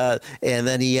 and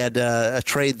then he had a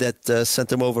trade that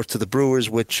sent him over to the Brewers,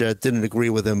 which didn't agree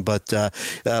with him. But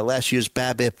last year's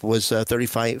BABIP was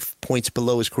 35 points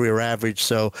below his career average.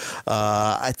 So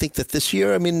I think that this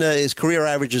year, his career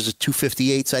average is a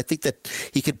 258. So I think that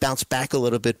he could bounce back a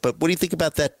little bit. But what do you think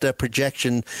about that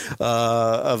projection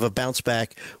of a bounce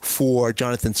back for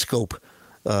Jonathan Scope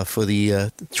for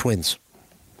the Twins?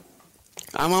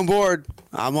 I'm on board.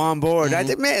 I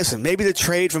think, listen, maybe the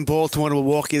trade from Baltimore to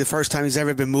Milwaukee, the first time he's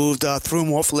ever been moved, threw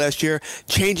him off last year.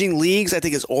 Changing leagues, I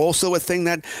think, is also a thing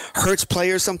that hurts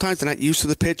players sometimes. They're not used to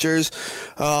the pitchers.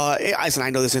 I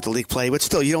know this interleague play, but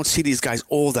still, you don't see these guys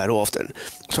all that often.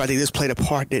 So I think this played a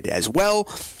part in it as well.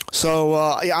 So,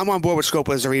 I'm on board with Scope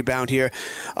as a rebound here.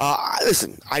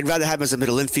 Listen, I'd rather have him as a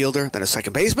middle infielder than a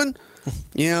second baseman.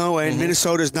 And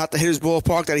Minnesota's not the hitter's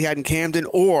ballpark that he had in Camden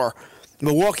or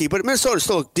Milwaukee, but Minnesota's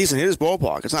still a decent hitter's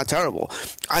ballpark. It's not terrible.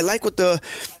 I like what I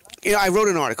wrote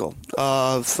an article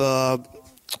of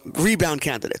rebound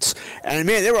candidates, and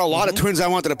man, there were a lot of Twins I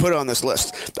wanted to put on this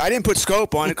list. I didn't put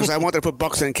Scope on it because I wanted to put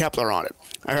Buxton and Kepler on it.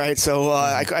 All right, so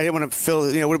I didn't want to fill.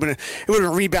 It would have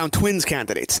been rebound Twins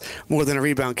candidates more than a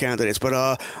rebound candidates.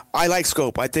 But I like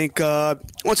Scope. I think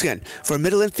once again for a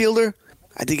middle infielder,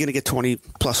 I think you're going to get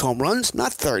 20-plus home runs,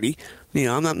 not 30.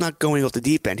 I'm not going off the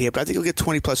deep end here, but I think he'll get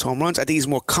 20-plus home runs. I think he's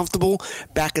more comfortable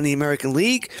back in the American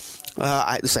League.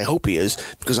 I hope he is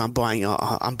because I'm buying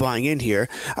in here.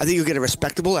 I think you'll get a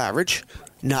respectable average,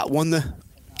 not one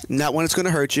that's going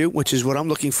to hurt you, which is what I'm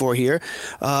looking for here.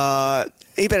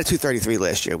 He bet a 233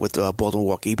 last year with Baltimore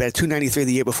Milwaukee. He bet a 293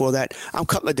 the year before that. I'm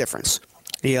cutting the difference.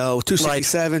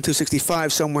 267,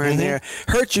 265, somewhere in there.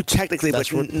 Hurts you technically,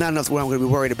 but not enough where I'm going to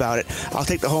be worried about it. I'll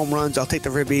take the home runs. I'll take the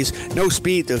ribbies. No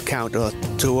speed to count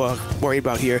to worry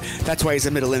about here. That's why he's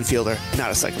a middle infielder,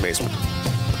 not a second baseman.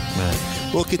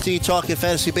 Right. We'll continue talking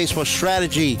fantasy baseball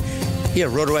strategy here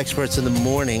at Roto Experts in the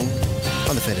morning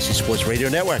on the Fantasy Sports Radio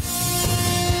Network.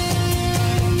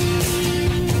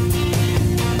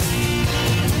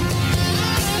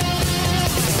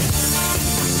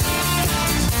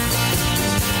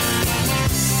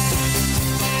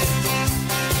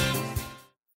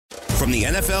 From the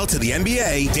NFL to the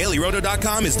NBA,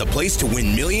 DailyRoto.com is the place to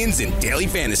win millions in daily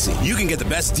fantasy. You can get the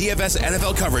best DFS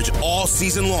NFL coverage all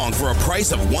season long for a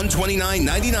price of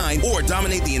 $129.99 or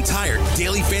dominate the entire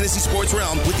daily fantasy sports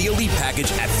realm with the Elite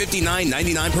Package at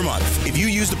 $59.99 per month. If you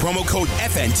use the promo code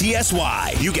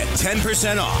FNTSY, you get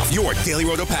 10% off your Daily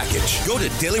Roto package. Go to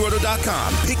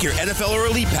DailyRoto.com, pick your NFL or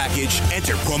Elite Package,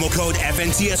 enter promo code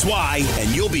FNTSY,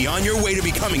 and you'll be on your way to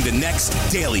becoming the next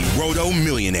Daily Roto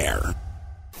millionaire.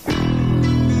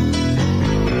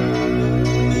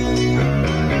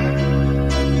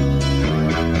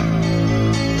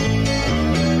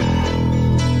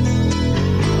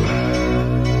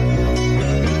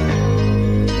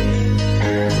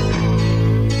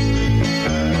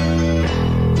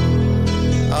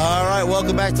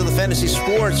 Welcome back to the Fantasy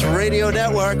Sports Radio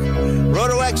Network.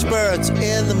 Roto Experts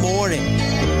in the morning.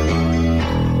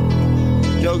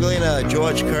 Joe Galena,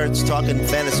 George Kurtz talking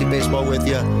fantasy baseball with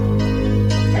you.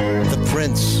 The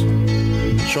Prince,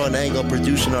 Sean Engel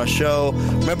producing our show.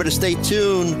 Remember to stay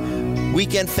tuned.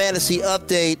 Weekend Fantasy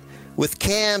Update with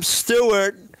Cam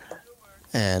Stewart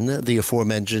and the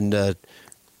aforementioned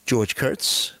George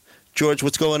Kurtz. George,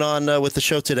 what's going on with the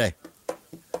show today?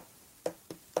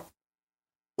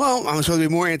 Well, I'm supposed to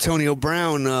be more Antonio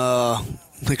Brown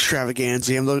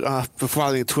extravaganza. I'm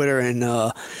following Twitter, and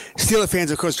Steeler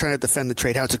fans, of course, trying to defend the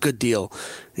trade, how it's a good deal.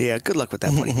 Yeah, good luck with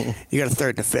that, buddy. You got a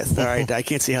third and a fifth, all right? I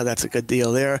can't see how that's a good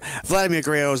deal there. Vladimir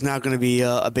Guerrero is now going to be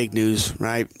a big news,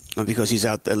 right, because he's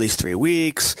out at least 3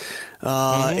 weeks.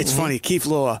 It's funny, Keith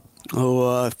Law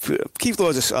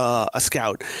is a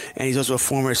scout, and he's also a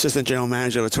former assistant general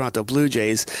manager of the Toronto Blue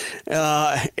Jays.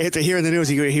 After hearing the news,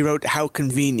 he wrote, "How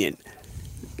convenient."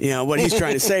 What he's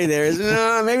trying to say there is,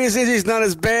 maybe he's not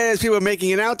as bad as people are making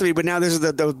it out to be, but now this is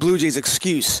the Blue Jays'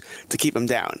 excuse to keep him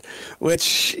down,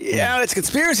 which, it's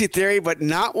conspiracy theory, but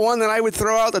not one that I would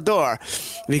throw out the door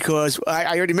because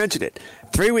I already mentioned it.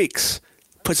 3 weeks,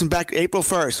 puts him back April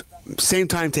 1st, same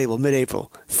timetable,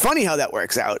 mid-April. Funny how that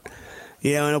works out.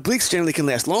 And obliques generally can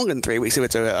last longer than 3 weeks if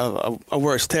it's a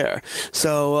worse tear.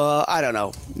 So, I don't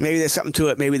know. Maybe there's something to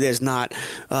it. Maybe there's not.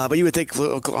 But you would think, you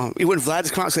wouldn't Vlad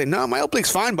just come out and say, no, my oblique's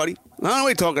fine, buddy. I don't know what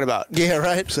you're talking about. Yeah,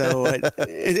 right. So,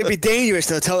 it'd be dangerous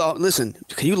to tell, listen,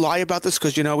 can you lie about this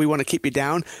because, we want to keep you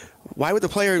down? Why would the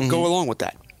player go along with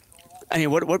that? I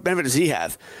mean, what benefit does he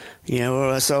have?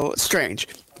 So it's strange.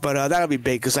 But that'll be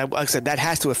big because, like I said, that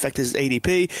has to affect his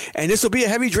ADP. And this will be a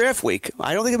heavy draft week.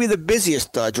 I don't think it'll be the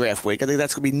busiest draft week. I think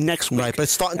that's going to be next week. Right, but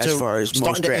it's starting to drafts.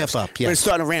 ramp up. Yeah. But it's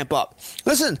starting to ramp up.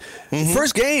 Listen,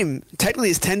 first game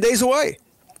technically is 10 days away.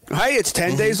 Hey, it's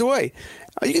 10 days away.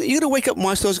 Are you going to wake up and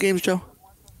watch those games, Joe?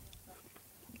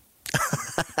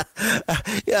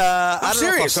 I'm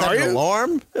serious. Are you? An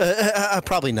alarm?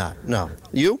 Probably not. No.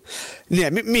 You? Yeah,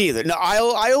 me either. No,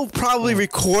 I'll probably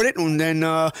record it, and then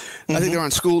I think they're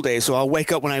on school days, so I'll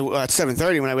wake up at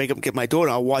 7:30 when I wake up and get my daughter.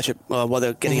 I'll watch it while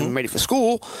they're getting him ready for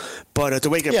school. But to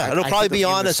wake up, it'll probably be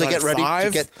on as I get ready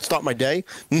to start my day.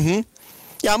 Mm-hmm.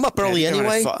 Yeah, I'm up early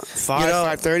anyway.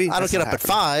 5:30. I don't get up at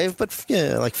 5, but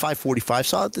like 5:45.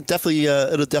 So it'll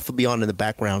definitely be on in the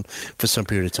background for some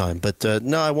period of time. But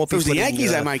no, I won't be. If it was the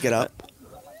Yankees, I might get up.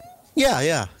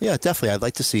 Yeah, definitely. I'd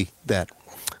like to see that.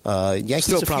 Yankees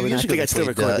still probably not. I think I'd still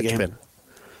record the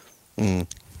game.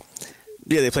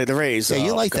 Yeah, they played the Rays. Yeah,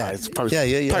 you like that? It's probably,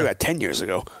 yeah. Probably about 10 years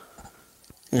ago.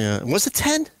 Yeah, was it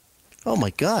 10? Oh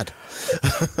my God!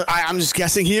 I'm just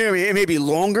guessing here. I mean, it may be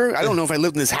longer. I don't know if I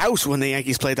lived in this house when the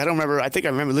Yankees played. I don't remember. I think I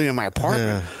remember living in my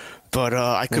apartment, but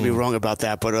I could be wrong about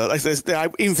that. But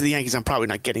even for the Yankees, I'm probably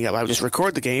not getting up. I would just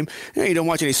record the game. You don't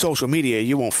watch any social media,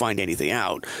 you won't find anything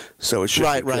out. So it should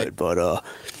be good. But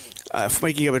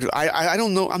waking up, I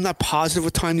don't know. I'm not positive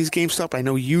what time these games start. But I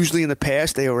know usually in the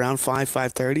past they were around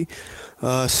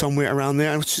 5:30, somewhere around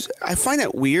there. I find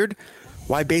that weird.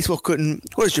 Why baseball couldn't?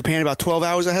 What is Japan about 12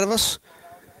 hours ahead of us?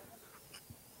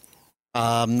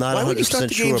 I'm not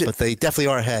 100% sure, but they definitely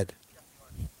are ahead.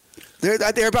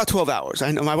 They're about 12 hours.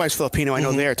 I know my wife's Filipino. I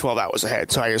know they're 12 hours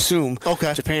ahead, so I assume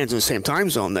Japan's in the same time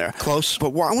zone there. Close.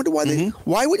 But I wonder why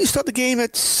why would you start the game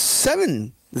at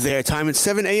 7 their time and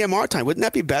 7 a.m. our time? Wouldn't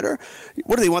that be better?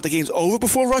 What do they want the games over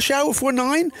before rush hour, before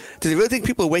 9? Do they really think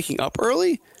people are waking up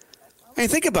early? I mean,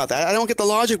 think about that. I don't get the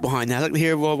logic behind that. I'd like to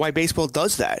hear why baseball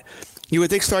does that. You would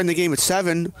think starting the game at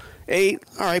 7, 8,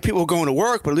 all right, people are going to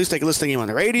work, but at least they can listen to the game on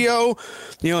the radio.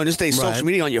 And just social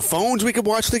media on your phones, we could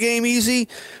watch the game easy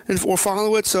or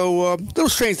follow it. So a little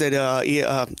strange that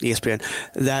ESPN,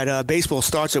 that baseball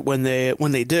starts it when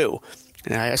they do.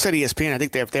 And I said ESPN, I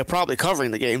think they're probably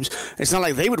covering the games. It's not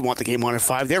like they would want the game on at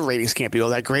 5. Their ratings can't be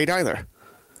all that great either.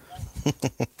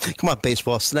 Come on,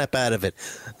 baseball, snap out of it.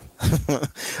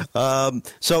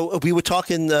 So we were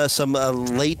talking some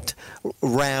late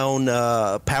round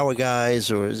power guys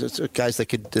or guys that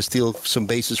could steal some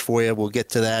bases for you. We'll get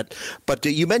to that. But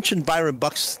you mentioned Byron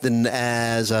Buxton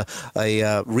as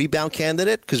a rebound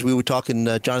candidate because we were talking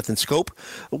Jonathan Scope.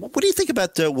 What do you think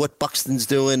about what Buxton's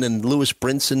doing and Lewis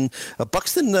Brinson?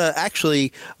 Buxton,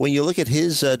 actually, when you look at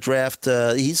his draft,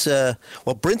 he's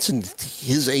Brinson,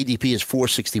 his ADP is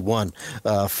 461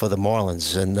 for the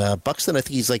Marlins, and Buxton, I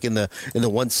think he's like in the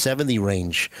 170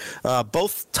 range.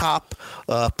 Both top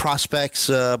prospects,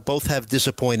 both have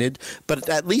disappointed, but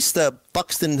at least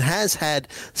Buxton has had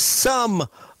some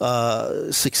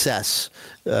success.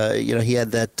 He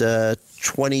had that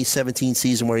 2017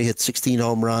 season where he hit 16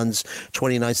 home runs,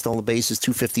 29 stolen bases,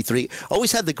 253.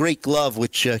 Always had the great glove,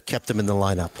 which kept him in the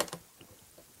lineup.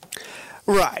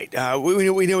 Right.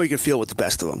 We know he can field with the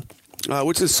best of them.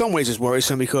 Which in some ways is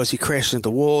worrisome because he crashes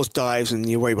into walls, dives, and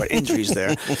you worry about injuries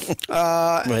there.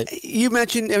 Right. You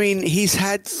mentioned, he's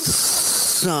had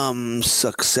some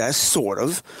success, sort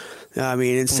of.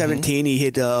 In 17, he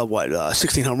hit,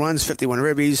 16 home runs, 51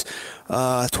 ribbies,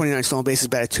 29 stolen bases,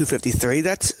 batted 253.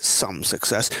 That's some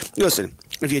success. Listen,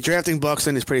 if you're drafting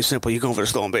Buxton, it's pretty simple. You're going for the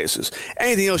stolen bases.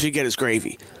 Anything else you get is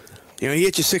gravy. He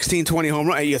hits you 16, 20 home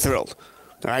runs, you're thrilled.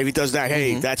 All right, if he does that,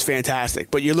 hey, that's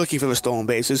fantastic. But you're looking for the stolen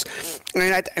bases. And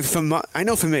I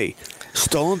know for me,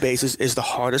 stolen bases is the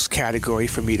hardest category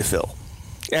for me to fill.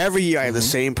 Every year I have the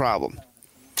same problem.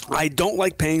 I don't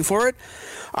like paying for it.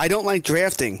 I don't like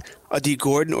drafting a D.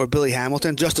 Gordon or Billy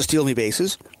Hamilton just to steal me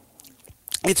bases.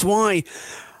 It's why,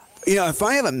 if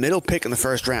I have a middle pick in the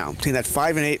first round, between that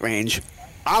 5 and 8 range,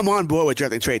 I'm on board with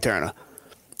drafting Trey Turner.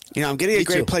 I'm getting a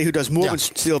great player who does more than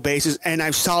steal bases, and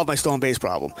I've solved my stolen base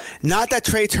problem. Not that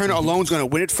Trey Turner alone is going to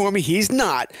win it for me. He's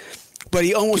not, but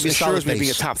he almost assures me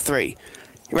being a top 3.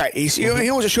 Right. He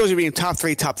almost assures me being top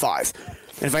 3, top 5.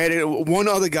 And if I had one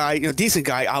other guy, decent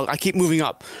guy, I keep moving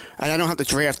up, and I don't have to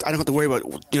draft. I don't have to worry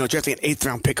about drafting an 8th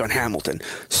round pick on Hamilton,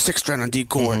 6th round on D.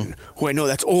 Gordon, who I know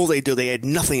that's all they do. They had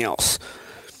nothing else.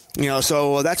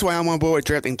 So that's why I'm on board with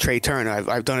drafting Trey Turner.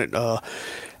 I've done it.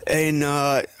 And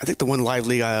I think the one of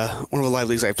the live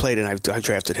leagues I played in, I've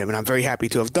drafted him, and I'm very happy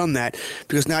to have done that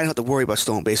because now I don't have to worry about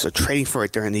stolen bases or trading for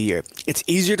it during the year. It's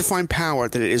easier to find power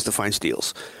than it is to find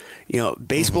steals.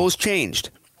 Baseball has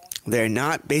changed.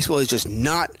 Baseball is just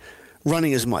not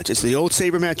running as much. It's the old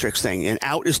sabermetrics thing, and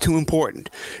out is too important.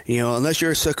 Unless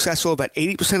you're successful about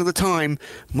 80% of the time,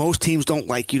 most teams don't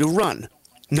like you to run.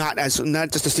 Not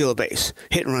just to steal a base.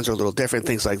 Hit and runs are a little different,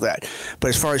 things like that. But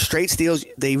as far as straight steals,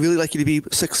 they really like you to be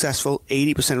successful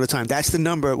 80% of the time. That's the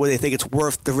number where they think it's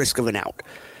worth the risk of an out.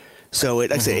 So,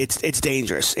 like I say, it's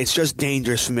dangerous. It's just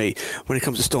dangerous for me when it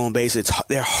comes to stolen bases.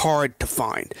 They're hard to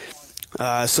find.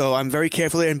 So I'm very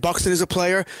careful there. And Buxton is a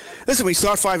player. Listen, we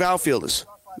start 5 outfielders.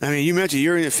 I mean, you mentioned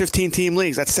you're in 15-team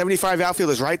leagues. That's 75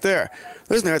 outfielders right there.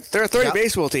 Listen, there are 30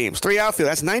 baseball teams, 3 outfielders.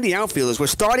 That's 90 outfielders. We're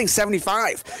starting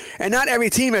 75. And not every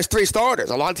team has 3 starters.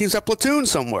 A lot of teams have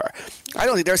platoons somewhere. I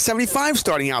don't think there are 75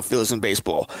 starting outfielders in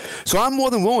baseball. So I'm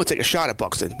more than willing to take a shot at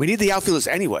Buxton. We need the outfielders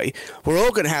anyway. We're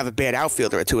all going to have a bad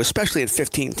outfielder or two, especially in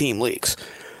 15-team leagues.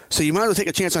 So you might as well take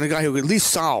a chance on a guy who can at least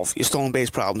solve your stolen base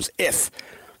problems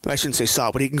I shouldn't say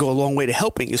solve, but he can go a long way to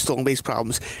helping your stolen base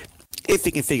problems if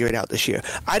he can figure it out this year.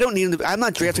 I'm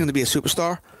not drafting him to be a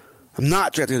superstar. I'm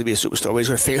not drafting him to be a superstar. He's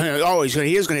going to figure,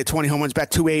 he is going to hit 20 home runs, bat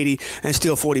 280, and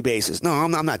steal 40 bases. No,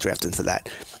 I'm not drafting for that.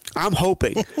 I'm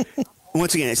hoping,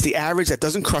 once again, it's the average that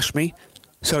doesn't crush me.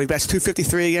 So he bats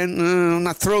 253 again. I'm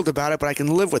not thrilled about it, but I can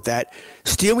live with that.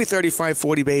 Steal me 35,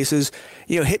 40 bases.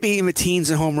 Hit me in the teens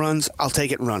and home runs. I'll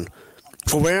take it and run.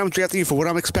 For where I'm drafting you, for what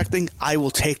I'm expecting, I will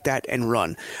take that and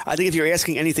run. I think if you're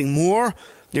asking anything more,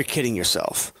 you're kidding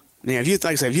yourself. If you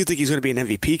think he's going to be an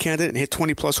MVP candidate and hit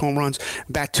 20-plus home runs,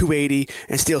 bat 280,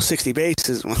 and steal 60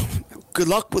 bases, well, good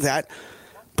luck with that.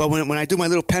 But when I do my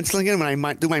little penciling in, when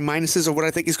I do my minuses of what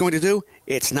I think he's going to do,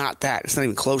 it's not that. It's not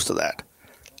even close to that.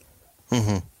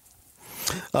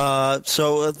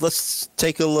 So let's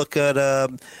take a look at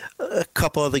a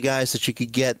couple of the guys that you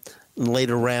could get in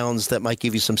later rounds that might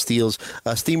give you some steals.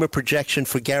 Steamer projection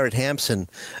for Garrett Hampson.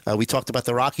 We talked about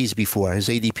the Rockies before. His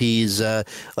ADP is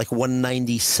like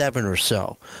 197 or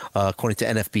so, according to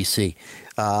NFBC.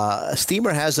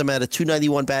 Steamer has him at a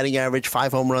 291 batting average,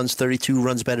 5 home runs, 32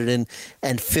 runs batted in,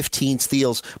 and 15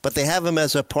 steals. But they have him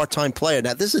as a part-time player.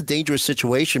 Now, this is a dangerous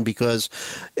situation because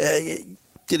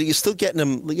you're still getting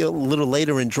him a little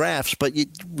later in drafts, but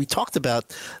we talked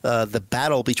about the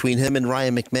battle between him and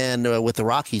Ryan McMahon with the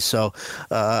Rockies. So,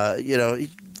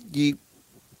 you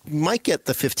might get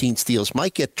the 15 steals,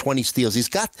 might get 20 steals. He's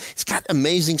got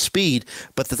amazing speed,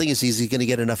 but the thing is he's going to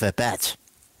get enough at-bats.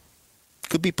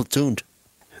 Could be platooned.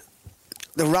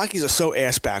 The Rockies are so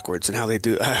ass backwards in how they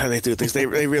do things. They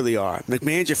really are.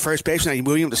 McMahon's your first baseman. Now you're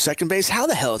moving him to second base. How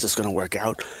the hell is this going to work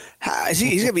out? He's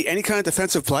going to be any kind of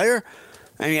defensive player?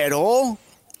 I mean, at all?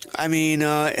 I mean,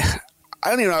 I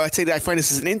don't even know. I'd say that I find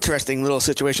this is an interesting little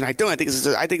situation. I don't. I think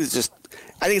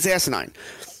it's asinine.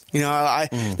 I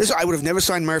would have never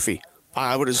signed Murphy.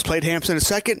 I would have just played Hampson at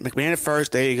second, McMahon at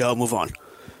first. There you go. Move on.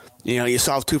 You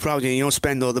solve 2 problems. You don't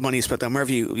spend all the money you spent on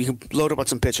Murphy. You can load up on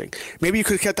some pitching. Maybe you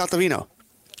could have kept Altavino,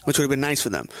 which would have been nice for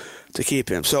them to keep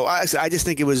him. So I just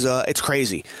think it's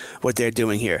crazy what they're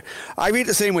doing here. I read it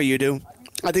the same way you do.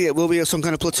 I think it will be some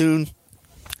kind of platoon.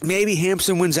 Maybe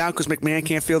Hampson wins out because McMahon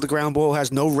can't field the ground ball,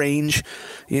 has no range,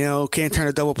 can't turn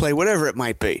a double play, whatever it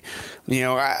might be.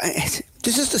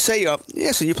 Just to say,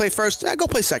 so you play first, go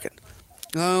play second.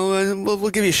 We'll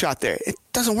give you a shot there. It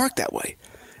doesn't work that way.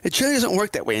 It really doesn't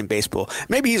work that way in baseball.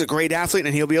 Maybe he's a great athlete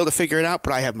and he'll be able to figure it out,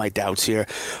 but I have my doubts here.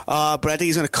 But I think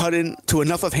he's going to cut into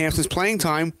enough of Hampson's playing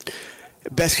time.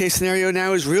 Best case scenario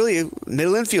now is really a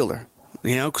middle infielder.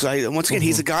 Because once again,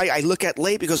 he's a guy I look at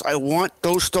late because I want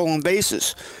those stolen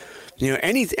bases.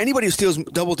 Anybody who steals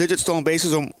double-digit stolen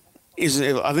bases is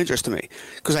of interest to me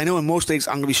because I know in most leagues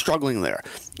I'm going to be struggling there.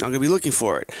 I'm going to be looking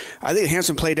for it. I think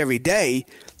Hampson played every day.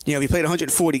 If he played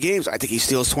 140 games, I think he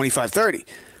steals 25, 30.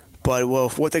 But,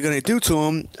 what they're going to do to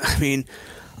him, I mean,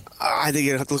 I think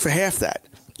you have to look for half that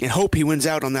and hope he wins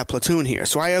out on that platoon here.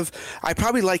 So I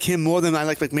probably like him more than I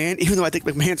like McMahon, even though I think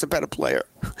McMahon's a better player.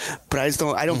 But I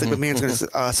don't think McMahon's going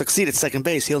to succeed at second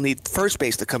base. He'll need first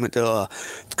base to come into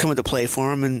play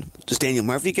for him. And does Daniel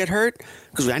Murphy get hurt?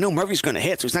 Because I know Murphy's going to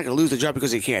hit, so he's not going to lose the job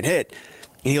because he can't hit.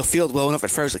 And he'll field well enough at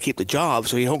first to keep the job,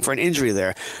 so you hope for an injury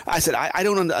there. I said, I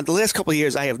don't. The last couple of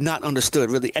years, I have not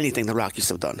understood really anything the Rockies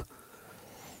have done.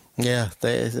 Yeah,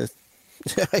 I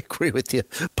agree with you.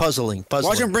 Puzzling.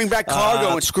 Watch him bring back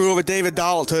Cargo and screw over David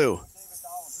Dahl, too.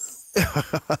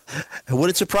 It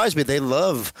wouldn't surprise me. They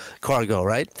love Cargo,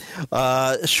 right?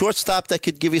 A shortstop that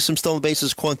could give you some stolen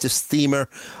bases, according to Steamer.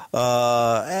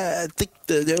 I think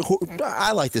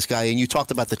I like this guy, and you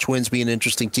talked about the Twins being an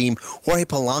interesting team. Jorge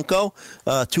Polanco,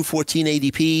 214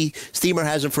 ADP. Steamer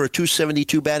has him for a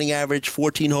 272 batting average,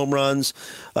 14 home runs,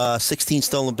 16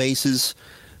 stolen bases.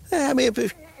 I mean,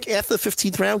 after the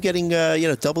 15th round, getting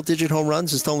double-digit home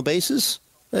runs and stolen bases,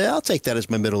 Yeah, I'll take that as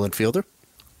my middle infielder.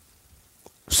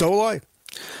 So will I.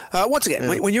 Once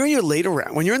again, when you're in your later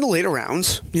round, when you're in the later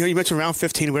rounds, you mentioned round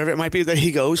 15, whatever it might be that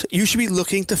he goes, you should be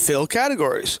looking to fill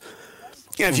categories.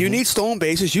 Yeah, if you need stolen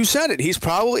bases, you said it. He's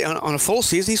probably, on a full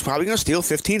season, he's probably going to steal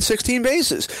 15, 16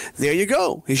 bases. There you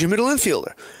go. He's your middle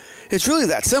infielder. It's really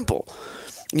that simple.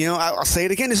 I'll say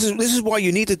it again. This is why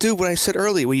you need to do what I said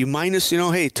earlier, where you minus,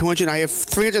 hey, 200, I have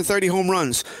 330 home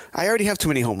runs. I already have too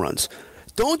many home runs.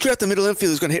 Don't draft the middle infielder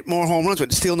who's going to hit more home runs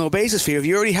but steal no bases for you if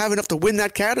you already have enough to win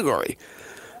that category.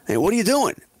 And what are you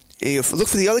doing? You look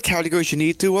for the other categories you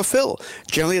need to fill.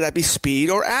 Generally, that'd be speed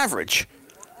or average.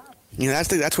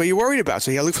 That's what you're worried about.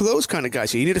 So you look for those kind of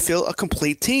guys. So you need to fill a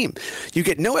complete team. You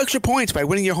get no extra points by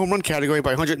winning your home run category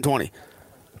by 120.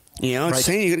 Right.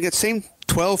 Saying you're going to get the same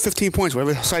 12, 15 points,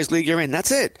 whatever size league you're in.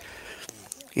 That's it.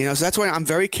 So that's why I'm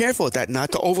very careful with that,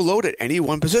 not to overload at any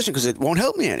one position because it won't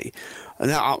help me any.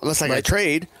 Now, unless I got a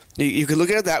trade, you can look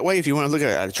at it that way. If you want to look at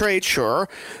it at a trade, sure.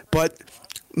 But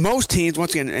most teams,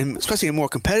 once again, and especially in more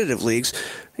competitive leagues,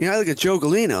 I look at Joe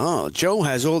Galena. Oh, Joe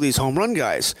has all these home run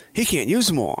guys. He can't use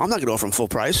them all. I'm not going to offer him full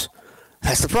price.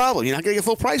 That's the problem. You're not going to get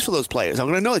full price for those players. I'm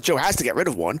going to know that Joe has to get rid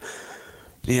of one.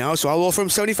 So I'll offer him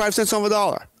 75 cents on the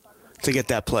dollar to get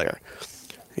that player.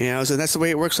 So that's the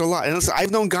way it works a lot. And listen, I've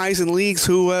known guys in leagues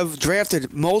who have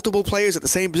drafted multiple players at the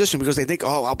same position because they think,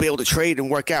 I'll be able to trade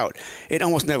and work out. It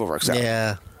almost never works out.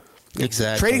 Yeah,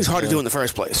 exactly. Trading's hard to do in the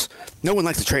first place. No one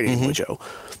likes to trade anymore, Joe.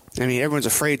 I mean, everyone's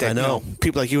afraid that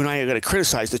people like you and I are going to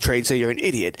criticize the trade and say you're an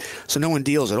idiot. So no one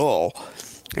deals at all.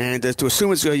 And to assume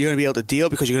you're going to be able to deal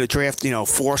because you're going to draft,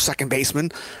 4 second basemen,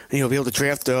 and you'll be able to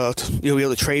draft, you'll be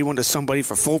able to trade one to somebody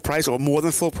for full price or more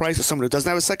than full price, or somebody who doesn't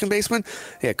have a second baseman.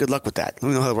 Yeah, good luck with that. Let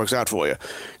me know how it works out for you.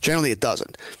 Generally, it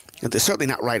doesn't. They're certainly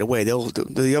not right away.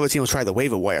 The other team will try the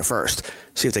waiver wire first,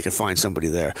 see if they can find somebody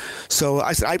there. So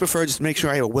I said I prefer just to make sure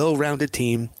I have a well-rounded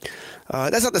team.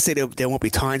 That's not to say there won't be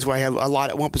times where I have a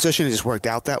lot at one position. It just worked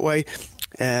out that way.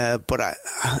 But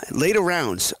later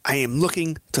rounds, I am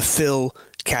looking to fill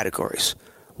categories.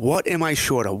 What am I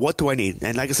short of? What do I need?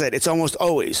 And like I said, it's almost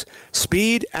always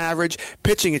speed, average,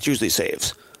 pitching. It's usually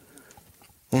saves.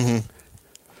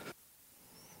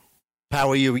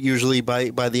 Power, you usually by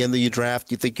the end of your draft,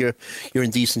 you think you're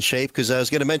in decent shape? Because I was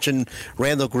going to mention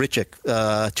Randall Grichuk,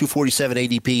 247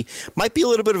 ADP, might be a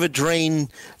little bit of a drain.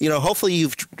 Hopefully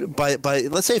you've by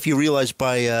let's say if you realize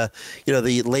by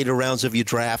the later rounds of your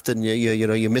draft and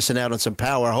you're missing out on some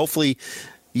power. Hopefully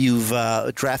you've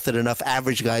drafted enough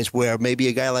average guys where maybe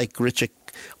a guy like Grichuk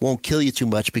won't kill you too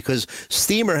much, because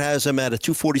Steamer has him at a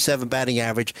 247 batting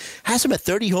average, has him at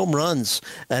 30 home runs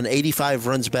and 85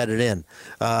 runs batted in.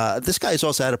 This guy's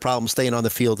also had a problem staying on the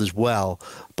field as well,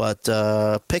 but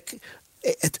pick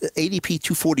ADP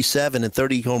 247 and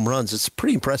 30 home runs. It's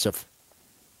pretty impressive.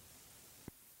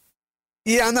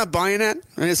 Yeah, I'm not buying that.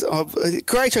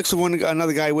 Grichuk's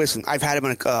another guy. Listen, I've had him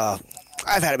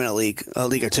in a league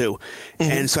or two,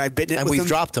 and so I've bitten it. And we've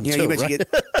dropped him too, right?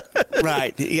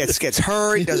 Right. He gets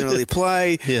hurt. He doesn't really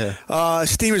play. Yeah.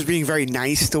 Steamer's being very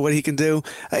nice to what he can do.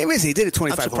 He did it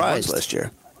 25 home runs last year.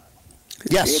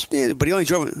 Yes. But he only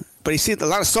drove. But he's seen a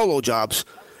lot of solo jobs,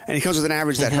 and he comes with an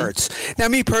average that hurts. Now,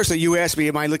 me personally, you asked me,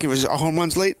 am I looking for home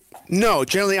runs late? No,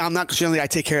 generally I'm not. Generally, I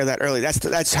take care of that early.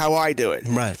 That's how I do it.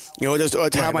 Right.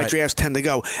 That's how my drafts tend to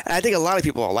go. And I think a lot of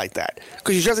people are like that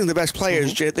because you're drafting the best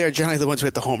players. They're generally the ones who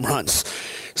hit the home runs.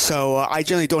 So I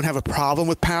generally don't have a problem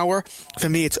with power. For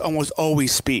me, it's almost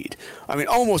always speed. I mean,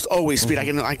 almost always speed. I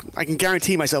can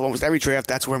guarantee myself almost every draft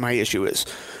that's where my issue is.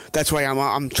 That's why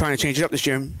I'm trying to change it up this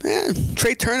year.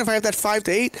 Trade Turner if I have that 5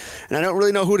 to 8, and I don't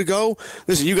really know who to go.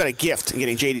 Listen, you got a gift in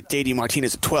getting J.D.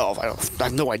 Martinez at 12. I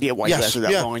have no idea why he lasted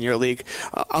that long in your league,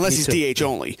 unless he's DH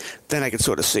only. Then I can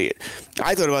sort of see it.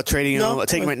 I thought about trading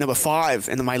taking him at number 5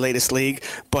 in my latest league,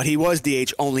 but he was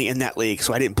DH only in that league,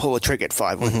 so I didn't pull a trick at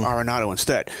 5 with Arenado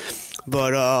instead.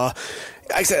 But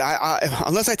like I said,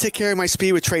 unless I take care of my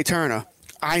speed with Trey Turner,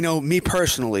 I know me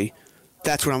personally.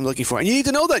 That's what I'm looking for. And you need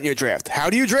to know that in your draft. How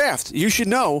do you draft? You should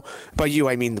know. By you,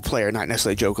 I mean the player, not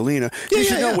necessarily Joe Galena. You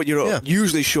should know what you're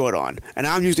usually short on. And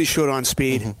I'm usually short on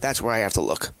speed. That's where I have to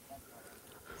look.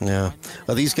 Yeah.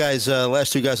 Well, these guys,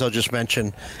 last 2 guys I'll just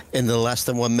mention in the less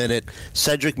than 1 minute.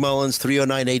 Cedric Mullins,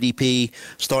 309 ADP,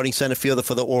 starting center fielder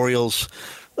for the Orioles.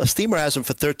 Steamer has him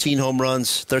for 13 home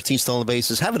runs, 13 stolen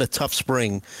bases, having a tough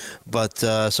spring, but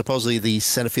supposedly the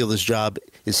center fielder's job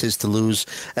is his to lose.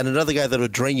 And another guy that will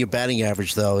drain your batting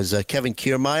average, though, is Kevin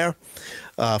Kiermaier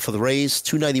for the Rays,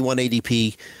 291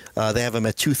 ADP. They have him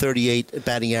at 238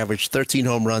 batting average, 13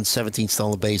 home runs, 17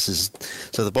 stolen bases.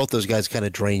 So both those guys kind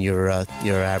of drain your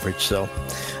average. So,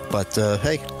 but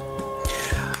hey.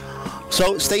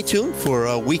 So stay tuned for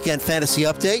a weekend fantasy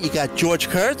update. You got George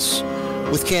Kurtz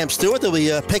with Cam Stewart. They'll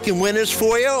be picking winners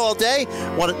for you all day.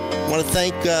 Want to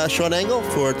thank Sean Engel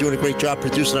for doing a great job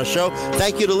producing our show.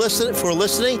 Thank you for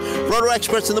listening. Roto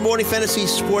Experts in the Morning Fantasy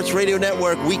Sports Radio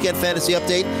Network Weekend Fantasy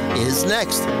Update is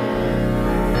next.